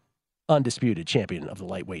still undisputed champion of the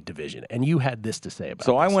lightweight division. And you had this to say about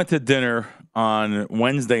So I went to dinner on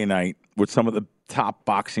Wednesday night with some of the top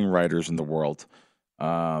boxing writers in the world.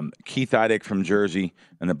 Keith Idec from Jersey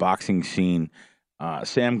and the boxing scene.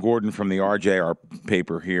 Sam Gordon from the RJR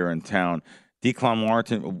paper here in town.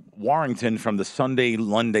 Declan Warrington from the Sunday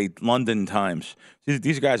London Times.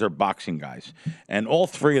 These guys are boxing guys, and all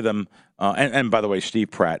 3 of them. And by the way,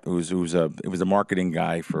 Steve Pratt, who was a marketing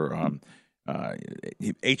guy for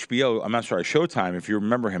HBO. I'm not sorry, Showtime. If you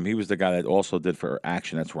remember him, he was the guy that also did for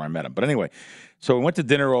Action. That's where I met him. But anyway, so we went to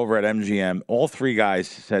dinner over at MGM. All 3 guys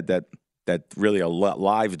said that really a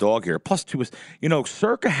live dog here. Plus 2 was,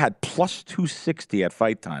 Circa had plus 260 at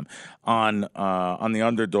fight time on the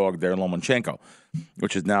underdog there, Lomachenko,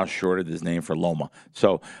 which is now shorted his name for Loma.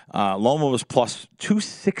 So Loma was plus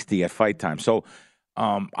 260 at fight time. So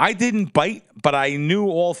I didn't bite, but I knew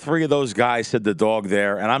all 3 of those guys said the dog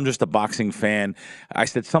there, and I'm just a boxing fan. I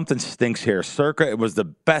said something stinks here. Circa, it was the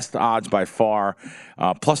best odds by far,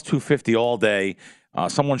 plus 250 all day.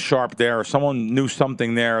 Someone sharp there, or someone knew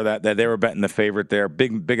something there that they were betting the favorite there,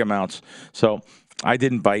 big amounts. So I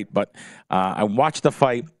didn't bite, but I watched the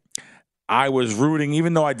fight. I was rooting,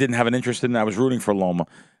 even though I didn't have an interest in it, I was rooting for Loma.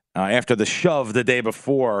 After the shove the day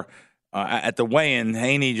before at the weigh-in,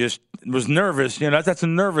 Haney just was nervous. That's a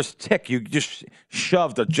nervous tick. You just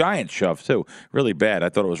shoved, a giant shove, too. Really bad. I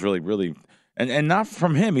thought it was really, really, and not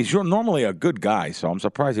from him. He's normally a good guy, so I'm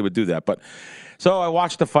surprised he would do that. But so I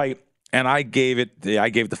watched the fight. And I gave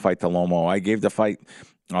the fight to Loma. I gave the fight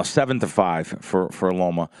 7-5 for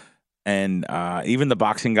Loma. And even the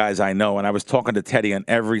boxing guys I know, and I was talking to Teddy on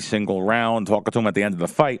every single round, talking to him at the end of the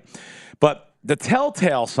fight. But the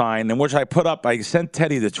telltale sign in which I sent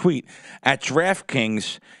Teddy the tweet, at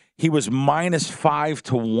DraftKings, he was minus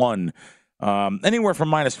 5-1. Anywhere from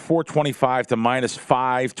minus 425 to minus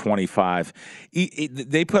 525.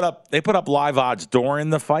 They put up live odds during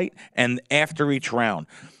the fight and after each round.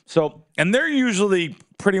 So, and they're usually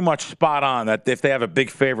pretty much spot on that if they have a big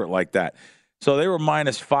favorite like that. So they were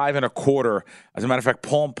minus 5.25. As a matter of fact,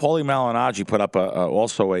 Paulie Malignaggi put up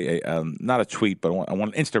also a not a tweet, but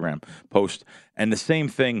one Instagram post, and the same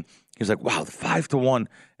thing. He was like, wow, 5-1.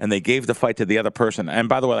 And they gave the fight to the other person. And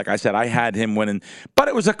by the way, like I said, I had him winning. But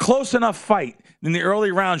it was a close enough fight. In the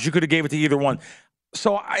early rounds, you could have gave it to either one.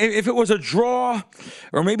 So if it was a draw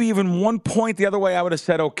or maybe even 1 point the other way, I would have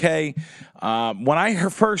said okay. When I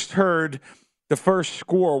first heard the first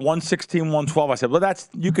score, 116-112, I said, well,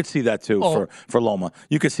 you could see that too for Loma.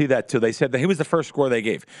 You could see that too. They said that he was the first score they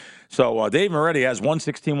gave. So Dave Moretti has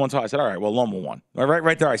 116-112. I said, all right, well, Loma won.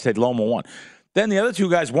 Right there, I said Loma won. Then the other two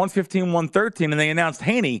guys, 115-113, and they announced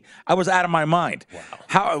Haney. I was out of my mind.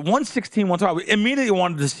 Wow. 116-112, I immediately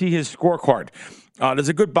wanted to see his scorecard. There's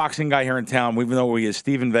a good boxing guy here in town, even though he is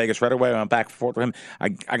Steve in Vegas. Right away, I went back and forth with him.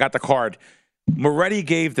 I got the card. Moretti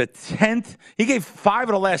gave the 10th. He gave 5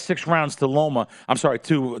 of the last 6 rounds to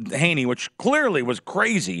to Haney, which clearly was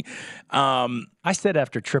crazy. I said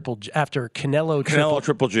after Canelo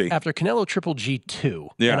Triple G. After Canelo Triple G 2,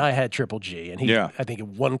 and I had Triple G, and I think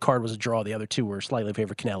one card was a draw, the other 2 were slightly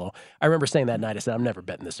favored Canelo. I remember saying that night, I said, I'm never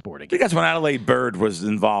betting this sport again. I think that's when Adelaide Bird was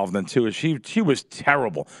involved in too. She was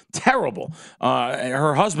terrible.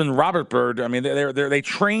 Her husband Robert Bird. I mean, they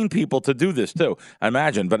train people to do this too. I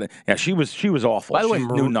imagine, but yeah, she was awful. By the way, she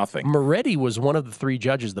knew nothing. Moretti was one of the 3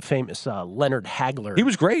 judges, the famous Leonard Hagler. He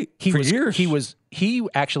was great for years. He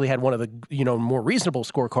actually had one of the more reasonable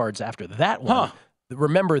scorecards after that one. Huh.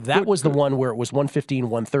 Remember, that was the one where it was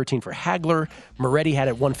 115-113 for Hagler. Moretti had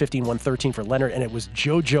it 115-113 for Leonard, and it was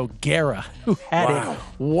Jojo Guerra who had it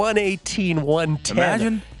 118-110.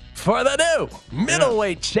 Imagine. For the new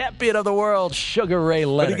middleweight champion of the world, Sugar Ray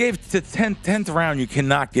Leonard. But he gave the 10th round. You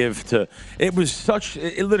cannot give to. It was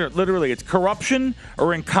literally, it's corruption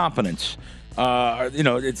or incompetence.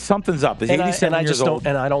 Something's up. He's 87 years old.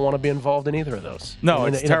 And I don't want to be involved in either of those. No,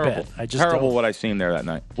 it's terrible. Terrible what I seen there that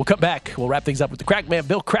night. We'll come back. We'll wrap things up with the crack man,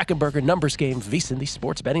 Bill Krackomberger, Numbers Game, VSiN, the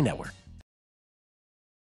Sports Betting Network.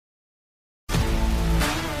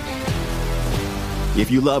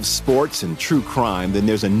 If you love sports and true crime, then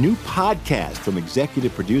there's a new podcast from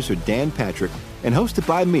executive producer Dan Patrick and hosted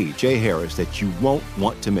by me, Jay Harris, that you won't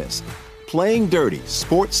want to miss. Playing Dirty: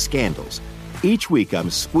 Sports Scandals. Each week,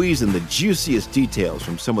 I'm squeezing the juiciest details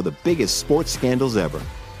from some of the biggest sports scandals ever.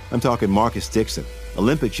 I'm talking Marcus Dixon,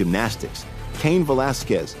 Olympic gymnastics, Cain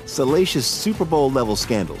Velasquez, salacious Super Bowl-level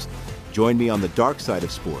scandals. Join me on the dark side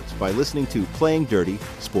of sports by listening to Playing Dirty: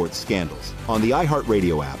 Sports Scandals on the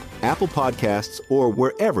iHeartRadio app, Apple Podcasts, or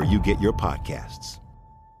wherever you get your podcasts.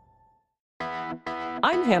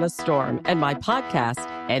 I'm Hannah Storm, and my podcast,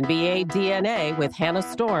 NBA DNA with Hannah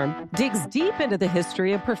Storm, digs deep into the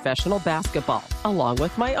history of professional basketball, along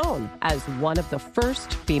with my own, as one of the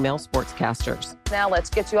first female sportscasters. Now let's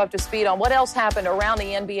get you up to speed on what else happened around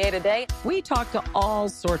the NBA today. We talk to all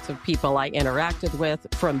sorts of people I interacted with,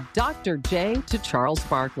 from Dr. J to Charles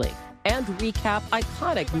Barkley, and recap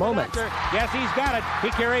iconic moments. Yes, he's got it.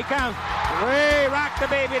 Here he comes. Way rock the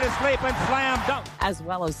baby to sleep and slam dunk. As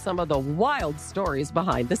well as some of the wild stories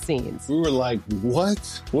behind the scenes. We were like,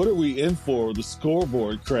 what? What are we in for? The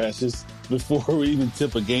scoreboard crashes before we even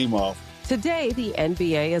tip a game off. Today, the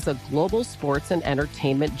NBA is a global sports and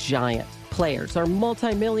entertainment giant. Players are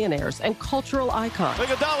multimillionaires and cultural icons.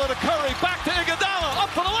 Iguodala to Curry, back to Iguodala, up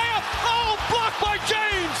for the layup. Oh, blocked by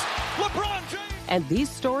James. LeBron James. And these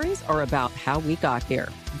stories are about how we got here,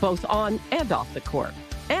 both on and off the court.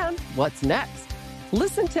 And what's next?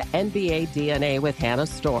 Listen to NBA DNA with Hannah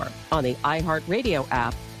Storm on the iHeartRadio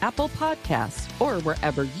app, Apple Podcasts, or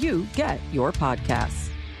wherever you get your podcasts.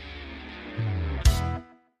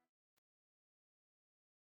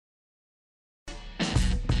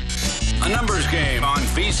 A numbers game on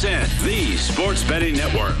VSiN, the Sports Betting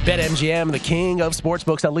Network. BetMGM, the king of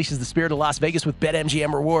sportsbooks, unleashes the spirit of Las Vegas with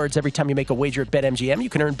BetMGM rewards. Every time you make a wager at BetMGM,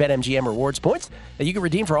 you can earn BetMGM rewards points that you can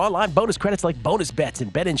redeem for online bonus credits like bonus bets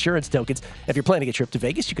and bet insurance tokens. If you're planning a trip to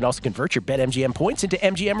Vegas, you can also convert your BetMGM points into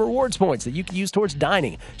MGM rewards points that you can use towards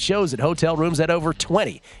dining, shows, and hotel rooms at over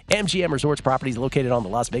 20 MGM Resorts properties located on the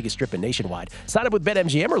Las Vegas Strip and nationwide. Sign up with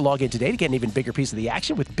BetMGM or log in today to get an even bigger piece of the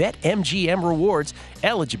action with BetMGM rewards.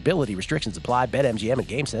 Eligibility restrictions apply. BetMGM and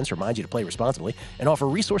GameSense remind you to play responsibly and offer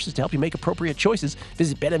resources to help you make appropriate choices.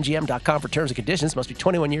 Visit BetMGM.com for terms and conditions. Must be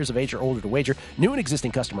 21 years of age or older to wager. New and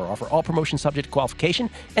existing customer offer. All promotions subject to qualification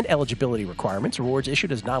and eligibility requirements. Rewards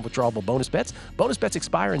issued as non-withdrawable bonus bets. Bonus bets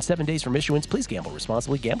expire in 7 days from issuance. Please gamble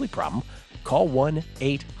responsibly. Gambling problem? Call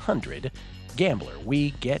 1-800-GAMBLER.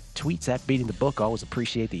 We get tweets at Beating the Book. Always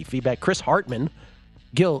appreciate the feedback. Chris Hartman.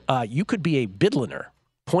 Gil, you could be a bidliner.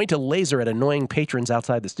 Point a laser at annoying patrons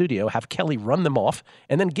outside the studio, have Kelly run them off,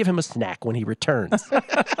 and then give him a snack when he returns.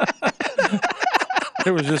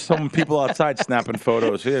 There was just some people outside snapping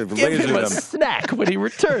photos. He had Give him a them. snack when he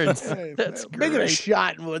returns. That's Make it a great.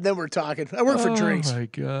 shot, and then we're talking. I work for drinks. Oh, my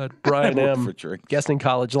God. Brian M. Guessing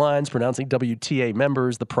college lines, pronouncing WTA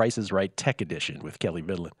members, The Price is Right Tech Edition with Kelly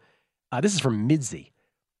Midland. This is from Midzi.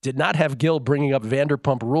 Did not have Gil bringing up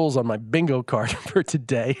Vanderpump Rules on my bingo card for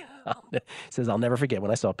today. Says, I'll never forget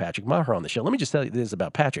when I saw Patrick Maher on the show. Let me just tell you this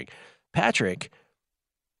about Patrick. Patrick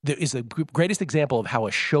is the greatest example of how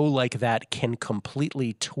a show like that can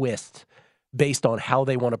completely twist based on how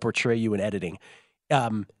they want to portray you in editing.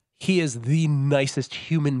 He is the nicest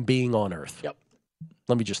human being on earth. Yep.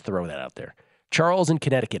 Let me just throw that out there. Charles in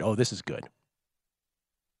Connecticut. Oh, this is good.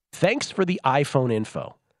 Thanks for the iPhone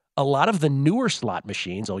info. A lot of the newer slot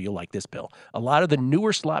machines, oh, you'll like this, Bill. A lot of the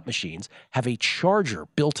newer slot machines have a charger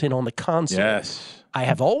built in on the console. Yes. I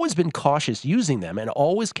have always been cautious using them and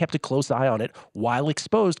always kept a close eye on it while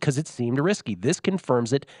exposed because it seemed risky. This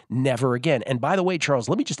confirms it. Never again. And by the way, Charles,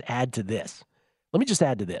 let me just add to this.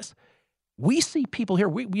 We see people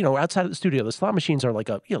here, outside of the studio, the slot machines are like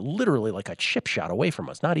literally like a chip shot away from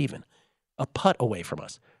us, not even a putt away from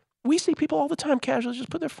us. We see people all the time casually just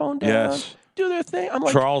put their phone down. Yes. Do their thing. I'm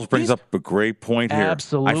like, Charles brings up a great point here.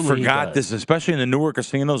 Absolutely, I forgot this, especially in the newer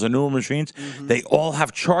casinos and newer machines. Mm-hmm. They all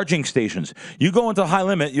have charging stations. You go into high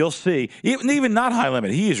limit, you'll see, even not high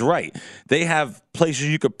limit, he is right. They have places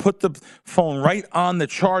you could put the phone right on the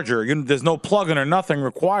charger. There's no plug-in or nothing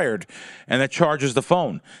required, and it charges the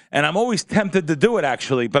phone. And I'm always tempted to do it,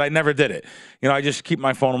 actually, but I never did it. I just keep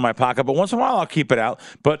my phone in my pocket, but once in a while I'll keep it out.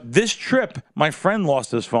 But this trip, my friend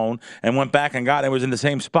lost his phone and went back and got it. It was in the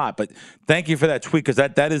same spot. But thank you for that tweet, because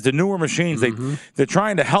that is the newer machines. Mm-hmm. They're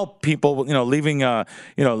trying to help people, leaving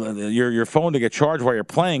your phone to get charged while you're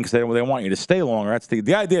playing, because they want you to stay longer. That's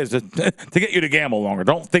the idea, is to get you to gamble longer.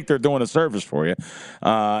 Don't think they're doing a service for you.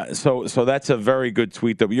 So that's a very good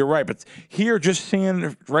tweet, though. You're right, but here, just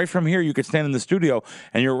seeing right from here, you could stand in the studio,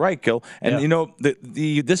 and you're right, Gil. And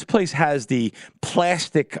this place has the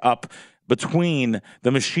plastic up between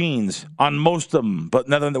the machines on most of them. But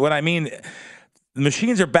what I mean, the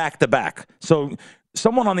machines are back to back. So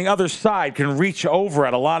someone on the other side can reach over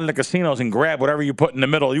at a lot of the casinos and grab whatever you put in the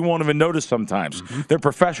middle. You won't even notice sometimes. Mm-hmm. They're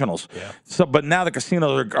professionals. Yeah. So, but now the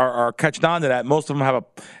casinos are catching on to that. Most of them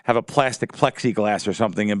have a plastic plexiglass or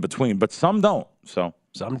something in between, but some don't. So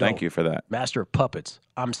some don't. Thank you for that. Master of Puppets.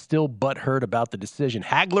 I'm still butthurt about the decision.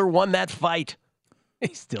 Hagler won that fight.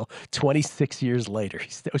 He's still 26 years later.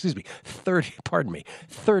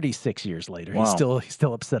 36 years later. Wow. He's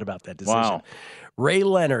still upset about that decision. Wow. Ray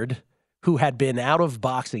Leonard, who had been out of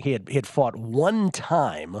boxing, he had fought one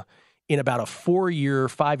time in about a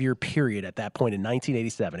 5-year period at that point in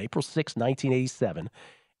 1987, April 6, 1987.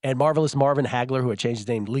 And Marvelous Marvin Hagler, who had changed his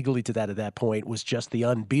name legally to that at that point, was just the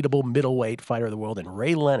unbeatable middleweight fighter of the world. And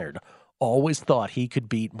Ray Leonard always thought he could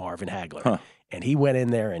beat Marvin Hagler. Huh. And he went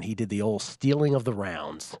in there and he did the old stealing of the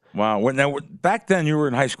rounds. Wow. Now, back then you were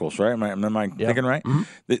in high school, right? Am I thinking right?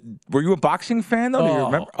 Mm-hmm. Were you a boxing fan, though? Do you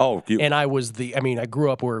remember? And I was I grew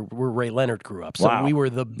up where Ray Leonard grew up. So we were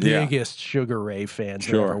the biggest Sugar Ray fans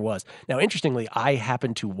there ever was. Now, interestingly, I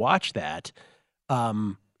happened to watch that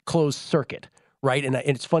closed circuit, right? And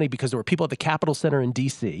it's funny because there were people at the Capitol Center in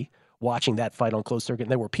D.C. watching that fight on closed circuit.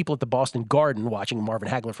 And there were people at the Boston Garden watching Marvin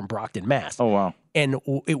Hagler from Brockton, Mass. Oh, wow. And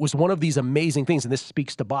it was one of these amazing things, and this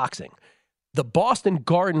speaks to boxing. The Boston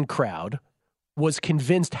Garden crowd was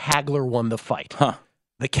convinced Hagler won the fight. Huh.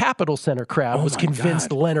 The Capitol Center crowd was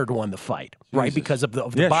convinced Leonard won the fight, right? Because of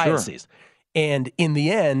the biases. Sure. And in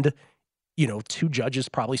the end, two judges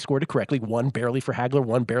probably scored it correctly. One barely for Hagler,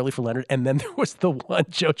 one barely for Leonard. And then there was the one,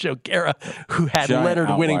 Jojo Guerra, who had Giant Leonard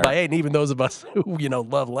outlier. winning by 8. And even those of us who,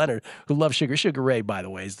 love Leonard, who love Sugar Ray, by the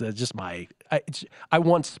way, is just I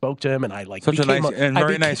once spoke to him and I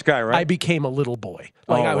very nice guy, right? I became a little boy.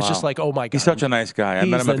 I was just like, oh my God. He's such a nice guy. I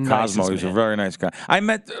met him at the Cosmo. He's a very nice guy. I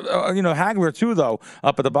met, Hagler too, though,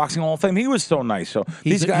 up at the Boxing Hall of Fame. He was so nice. So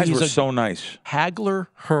these guys were so nice. Hagler,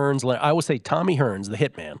 Hearns, I would say Tommy Hearns, the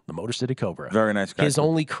hitman, the Motor City Cobra. Very nice guy. His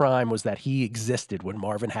only crime was that he existed when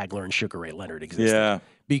Marvin Hagler and Sugar Ray Leonard existed. Yeah.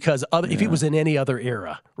 Because if he was in any other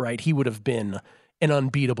era, right, he would have been an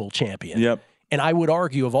unbeatable champion. Yep. And I would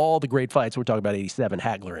argue of all the great fights, we're talking about 87,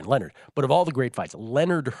 Hagler and Leonard, but of all the great fights,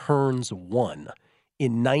 Leonard Hearns won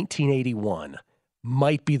in 1981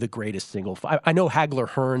 might be the greatest single fight. I know Hagler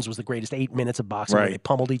Hearns was the greatest 8 minutes of boxing where they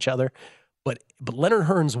pummeled each other, but Leonard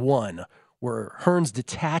Hearns won where Hearns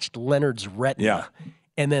detached Leonard's retina. Yeah.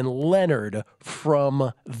 And then Leonard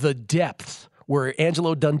from the depths where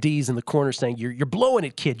Angelo Dundee's in the corner saying, you're blowing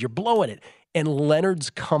it, kid, you're blowing it. And Leonard's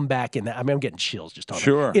comeback in that. I mean, I'm getting chills just talking.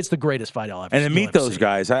 Sure. It's the greatest fight I'll ever see. And to meet those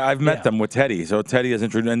guys, I've met them with Teddy. So Teddy has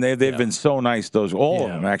introduced, and they've been so nice. All of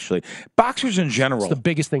them actually. Boxers in general. It's the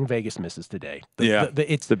biggest thing Vegas misses today.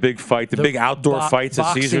 It's the big fight, the big outdoor fights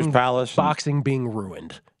at Caesar's Palace. Boxing being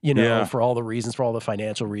ruined, for all the reasons, for all the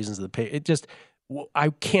financial reasons of the pay. It just, I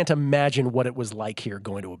can't imagine what it was like here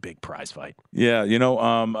going to a big prize fight. Yeah,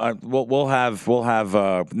 we'll have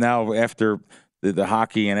now after the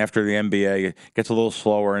hockey and after the NBA it gets a little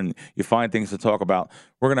slower and you find things to talk about.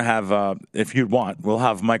 We're going to have, if you'd want, we'll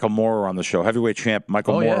have Michael Moorer on the show, heavyweight champ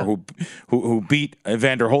Michael Moorer, who beat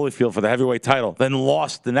Evander Holyfield for the heavyweight title, then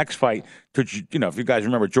lost the next fight to, if you guys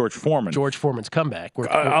remember, George Foreman. George Foreman's comeback.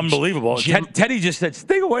 Unbelievable. Teddy just said,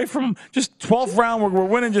 stay away from him. Just 12th round, we're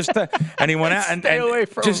winning. And he went out and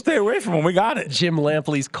just stay away from him. We got it. Jim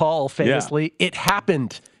Lampley's call, famously, it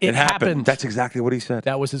happened. It happened. That's exactly what he said.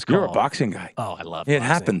 That was his call. You're a boxing guy. Oh, I love it. Boxing.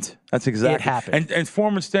 Happened. That's exactly. It happened. And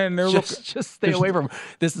Foreman standing there just stay away from him.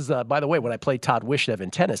 This is, by the way, when I played Todd Wishnev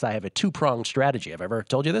in tennis, I have a two-pronged strategy. Have I ever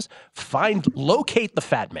told you this? Locate the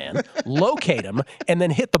fat man, locate him, and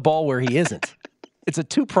then hit the ball where he isn't. It's a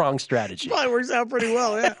two-pronged strategy. Probably works out pretty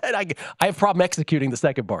well, yeah. And I have problem executing the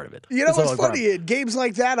second part of it. You know what's funny? In games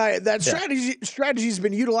like that, strategy's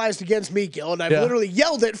been utilized against me, Gil, and I've literally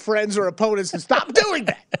yelled at friends or opponents to stop doing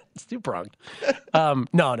that. It's two-pronged.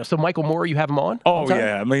 No. So Michael Moorer, you have him on? Oh,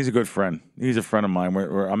 yeah. I mean, he's a good friend. He's a friend of mine.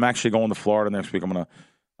 I'm actually going to Florida next week. I'm going to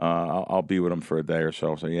I'll be with him for a day or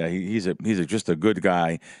so. So, yeah, he's just a good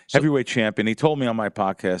guy. Heavyweight champion. He told me on my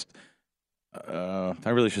podcast, I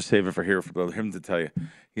really should save it for him to tell you.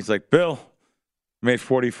 He's like, Bill, I made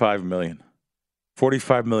 $45 million.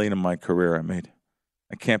 $45 million in my career I made.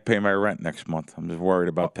 I can't pay my rent next month. I'm just worried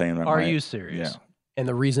about paying my rent. Are you serious? Yeah. And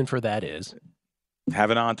the reason for that is?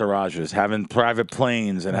 Having entourages, having private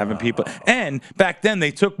planes, and having people. And back then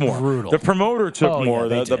they took more. Brutal. The promoter took more.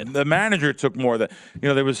 Yeah, the manager took more.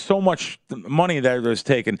 There was so much money that was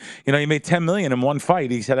taken. He made $10 million in one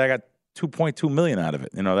fight. He said, I got $2.2 million out of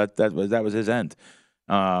it. That was his end.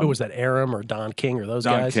 Who was that? Arum or Don King or those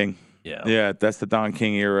guys? Don King. Yeah, that's the Don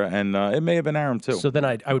King era, and it may have been Arum too. So then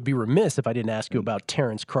I would be remiss if I didn't ask you about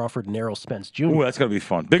Terrence Crawford and Errol Spence Jr. Ooh, that's going to be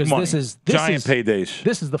fun. Big money. Giant paydays.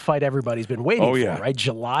 This is the fight everybody's been waiting for, right?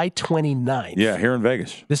 July 29th. Yeah, here in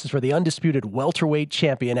Vegas. This is for the undisputed welterweight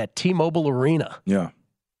champion at T-Mobile Arena. Yeah.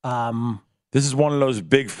 This is one of those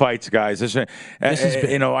big fights, guys. This is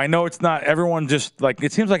big. I know it's not everyone just like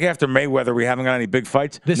it seems like after Mayweather we haven't got any big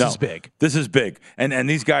fights. This is big. This is big. And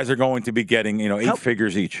these guys are going to be getting, 8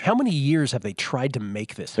 figures each. How many years have they tried to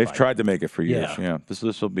make this fight? They've tried to make it for years. Yeah.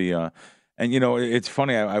 This will be and it's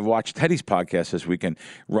funny. I watched Teddy's podcast this weekend,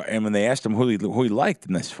 and when they asked him who he liked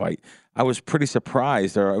in this fight, I was pretty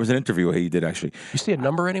surprised. It was an interview he did actually. You see a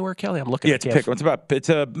number anywhere, Kelly? I'm looking. Yeah, it's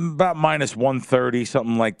about minus 130,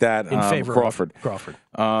 something like that. In favor Crawford. of Crawford.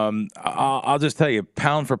 I'll just tell you,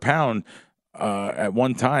 pound for pound, at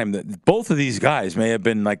one time, that both of these guys may have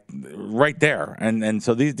been like right there, and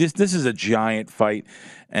so this is a giant fight,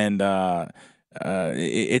 and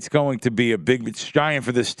it's going to be it's giant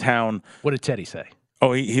for this town. What did Teddy say?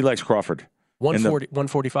 Oh, he likes Crawford.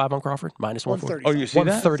 145 on Crawford, minus 140. Oh, you see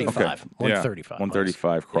 135. that? Okay. 135.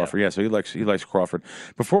 135 Crawford. Yeah, so he likes Crawford.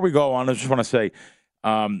 Before we go on, I just want to say,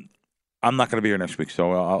 I'm not going to be here next week,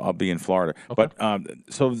 so I'll be in Florida. Okay. But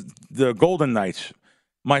so the Golden Knights,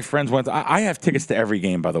 my friends went. I have tickets to every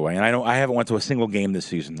game, by the way, and I haven't went to a single game this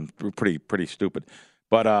season. I'm pretty stupid.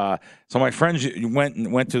 But so my friends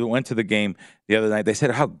went to the game the other night. They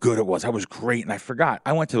said how good it was. I was great, and I forgot.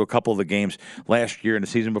 I went to a couple of the games last year and the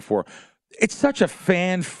season before. It's such a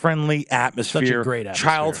fan-friendly atmosphere. Such a great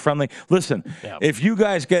atmosphere. Child-friendly. Listen, if you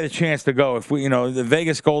guys get a chance to go, if we, the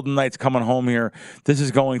Vegas Golden Knights coming home here, this is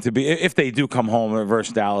going to be, if they do come home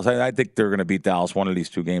versus Dallas, I think they're going to beat Dallas one of these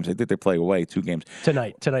 2 games. I think they play away 2 games.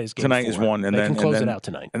 Tonight is game 4. Tonight is one. And they then can close it out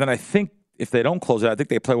tonight. And then I think, if they don't close it, I think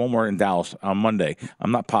they play one more in Dallas on Monday.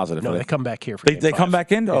 I'm not positive. No, they come back here for They come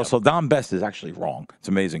back in? Yeah. Oh, so Don Best is actually wrong. It's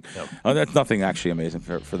amazing. Yep. That's nothing actually amazing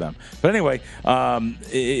for them. But anyway,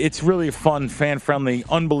 it's really a fun, fan-friendly,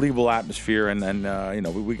 unbelievable atmosphere.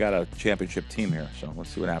 And we got a championship team here. So let's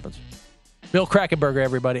see what happens. Bill Krackomberger,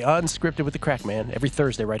 everybody. Unscripted with the Crackman. Every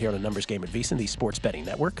Thursday right here on the Numbers Game at VSiN, the Sports Betting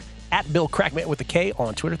Network. At Bill Crackman with a K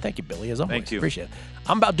on Twitter. Thank you, Billy, as always. Thank you. Appreciate it.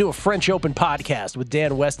 I'm about to do a French Open podcast with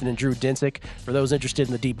Dan Weston and Drew Dinsick. For those interested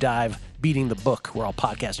in the deep dive, Beating the Book, where all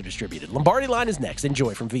podcasts are distributed. Lombardi Line is next.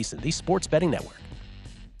 Enjoy from VSiN, the Sports Betting Network.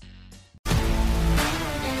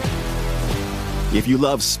 If you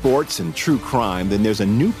love sports and true crime, then there's a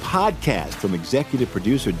new podcast from executive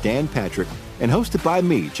producer Dan Patrick and hosted by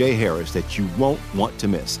me, Jay Harris, that you won't want to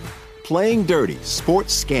miss. Playing Dirty: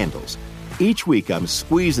 Sports Scandals. Each week, I'm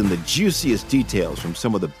squeezing the juiciest details from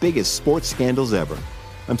some of the biggest sports scandals ever.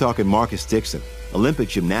 I'm talking Marcus Dixon, Olympic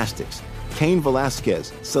gymnastics, Cain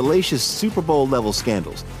Velasquez, salacious Super Bowl-level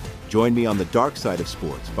scandals. Join me on the dark side of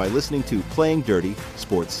sports by listening to Playing Dirty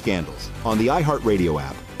Sports Scandals on the iHeartRadio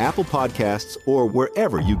app, Apple Podcasts, or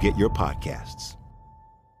wherever you get your podcasts.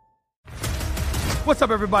 What's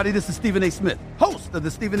up, everybody? This is Stephen A. Smith, host of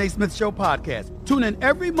the Stephen A. Smith Show podcast. Tune in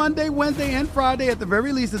every Monday, Wednesday, and Friday at the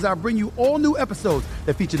very least as I bring you all new episodes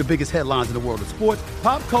that feature the biggest headlines in the world of sports,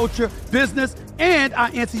 pop culture, business, and I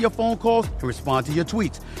answer your phone calls and respond to your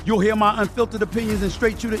tweets. You'll hear my unfiltered opinions and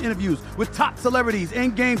straight-shooter interviews with top celebrities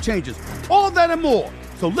and game changers. All that and more.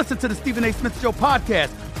 So listen to the Stephen A. Smith Show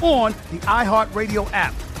podcast on the iHeartRadio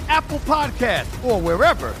app, Apple Podcasts, or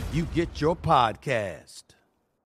wherever you get your podcast.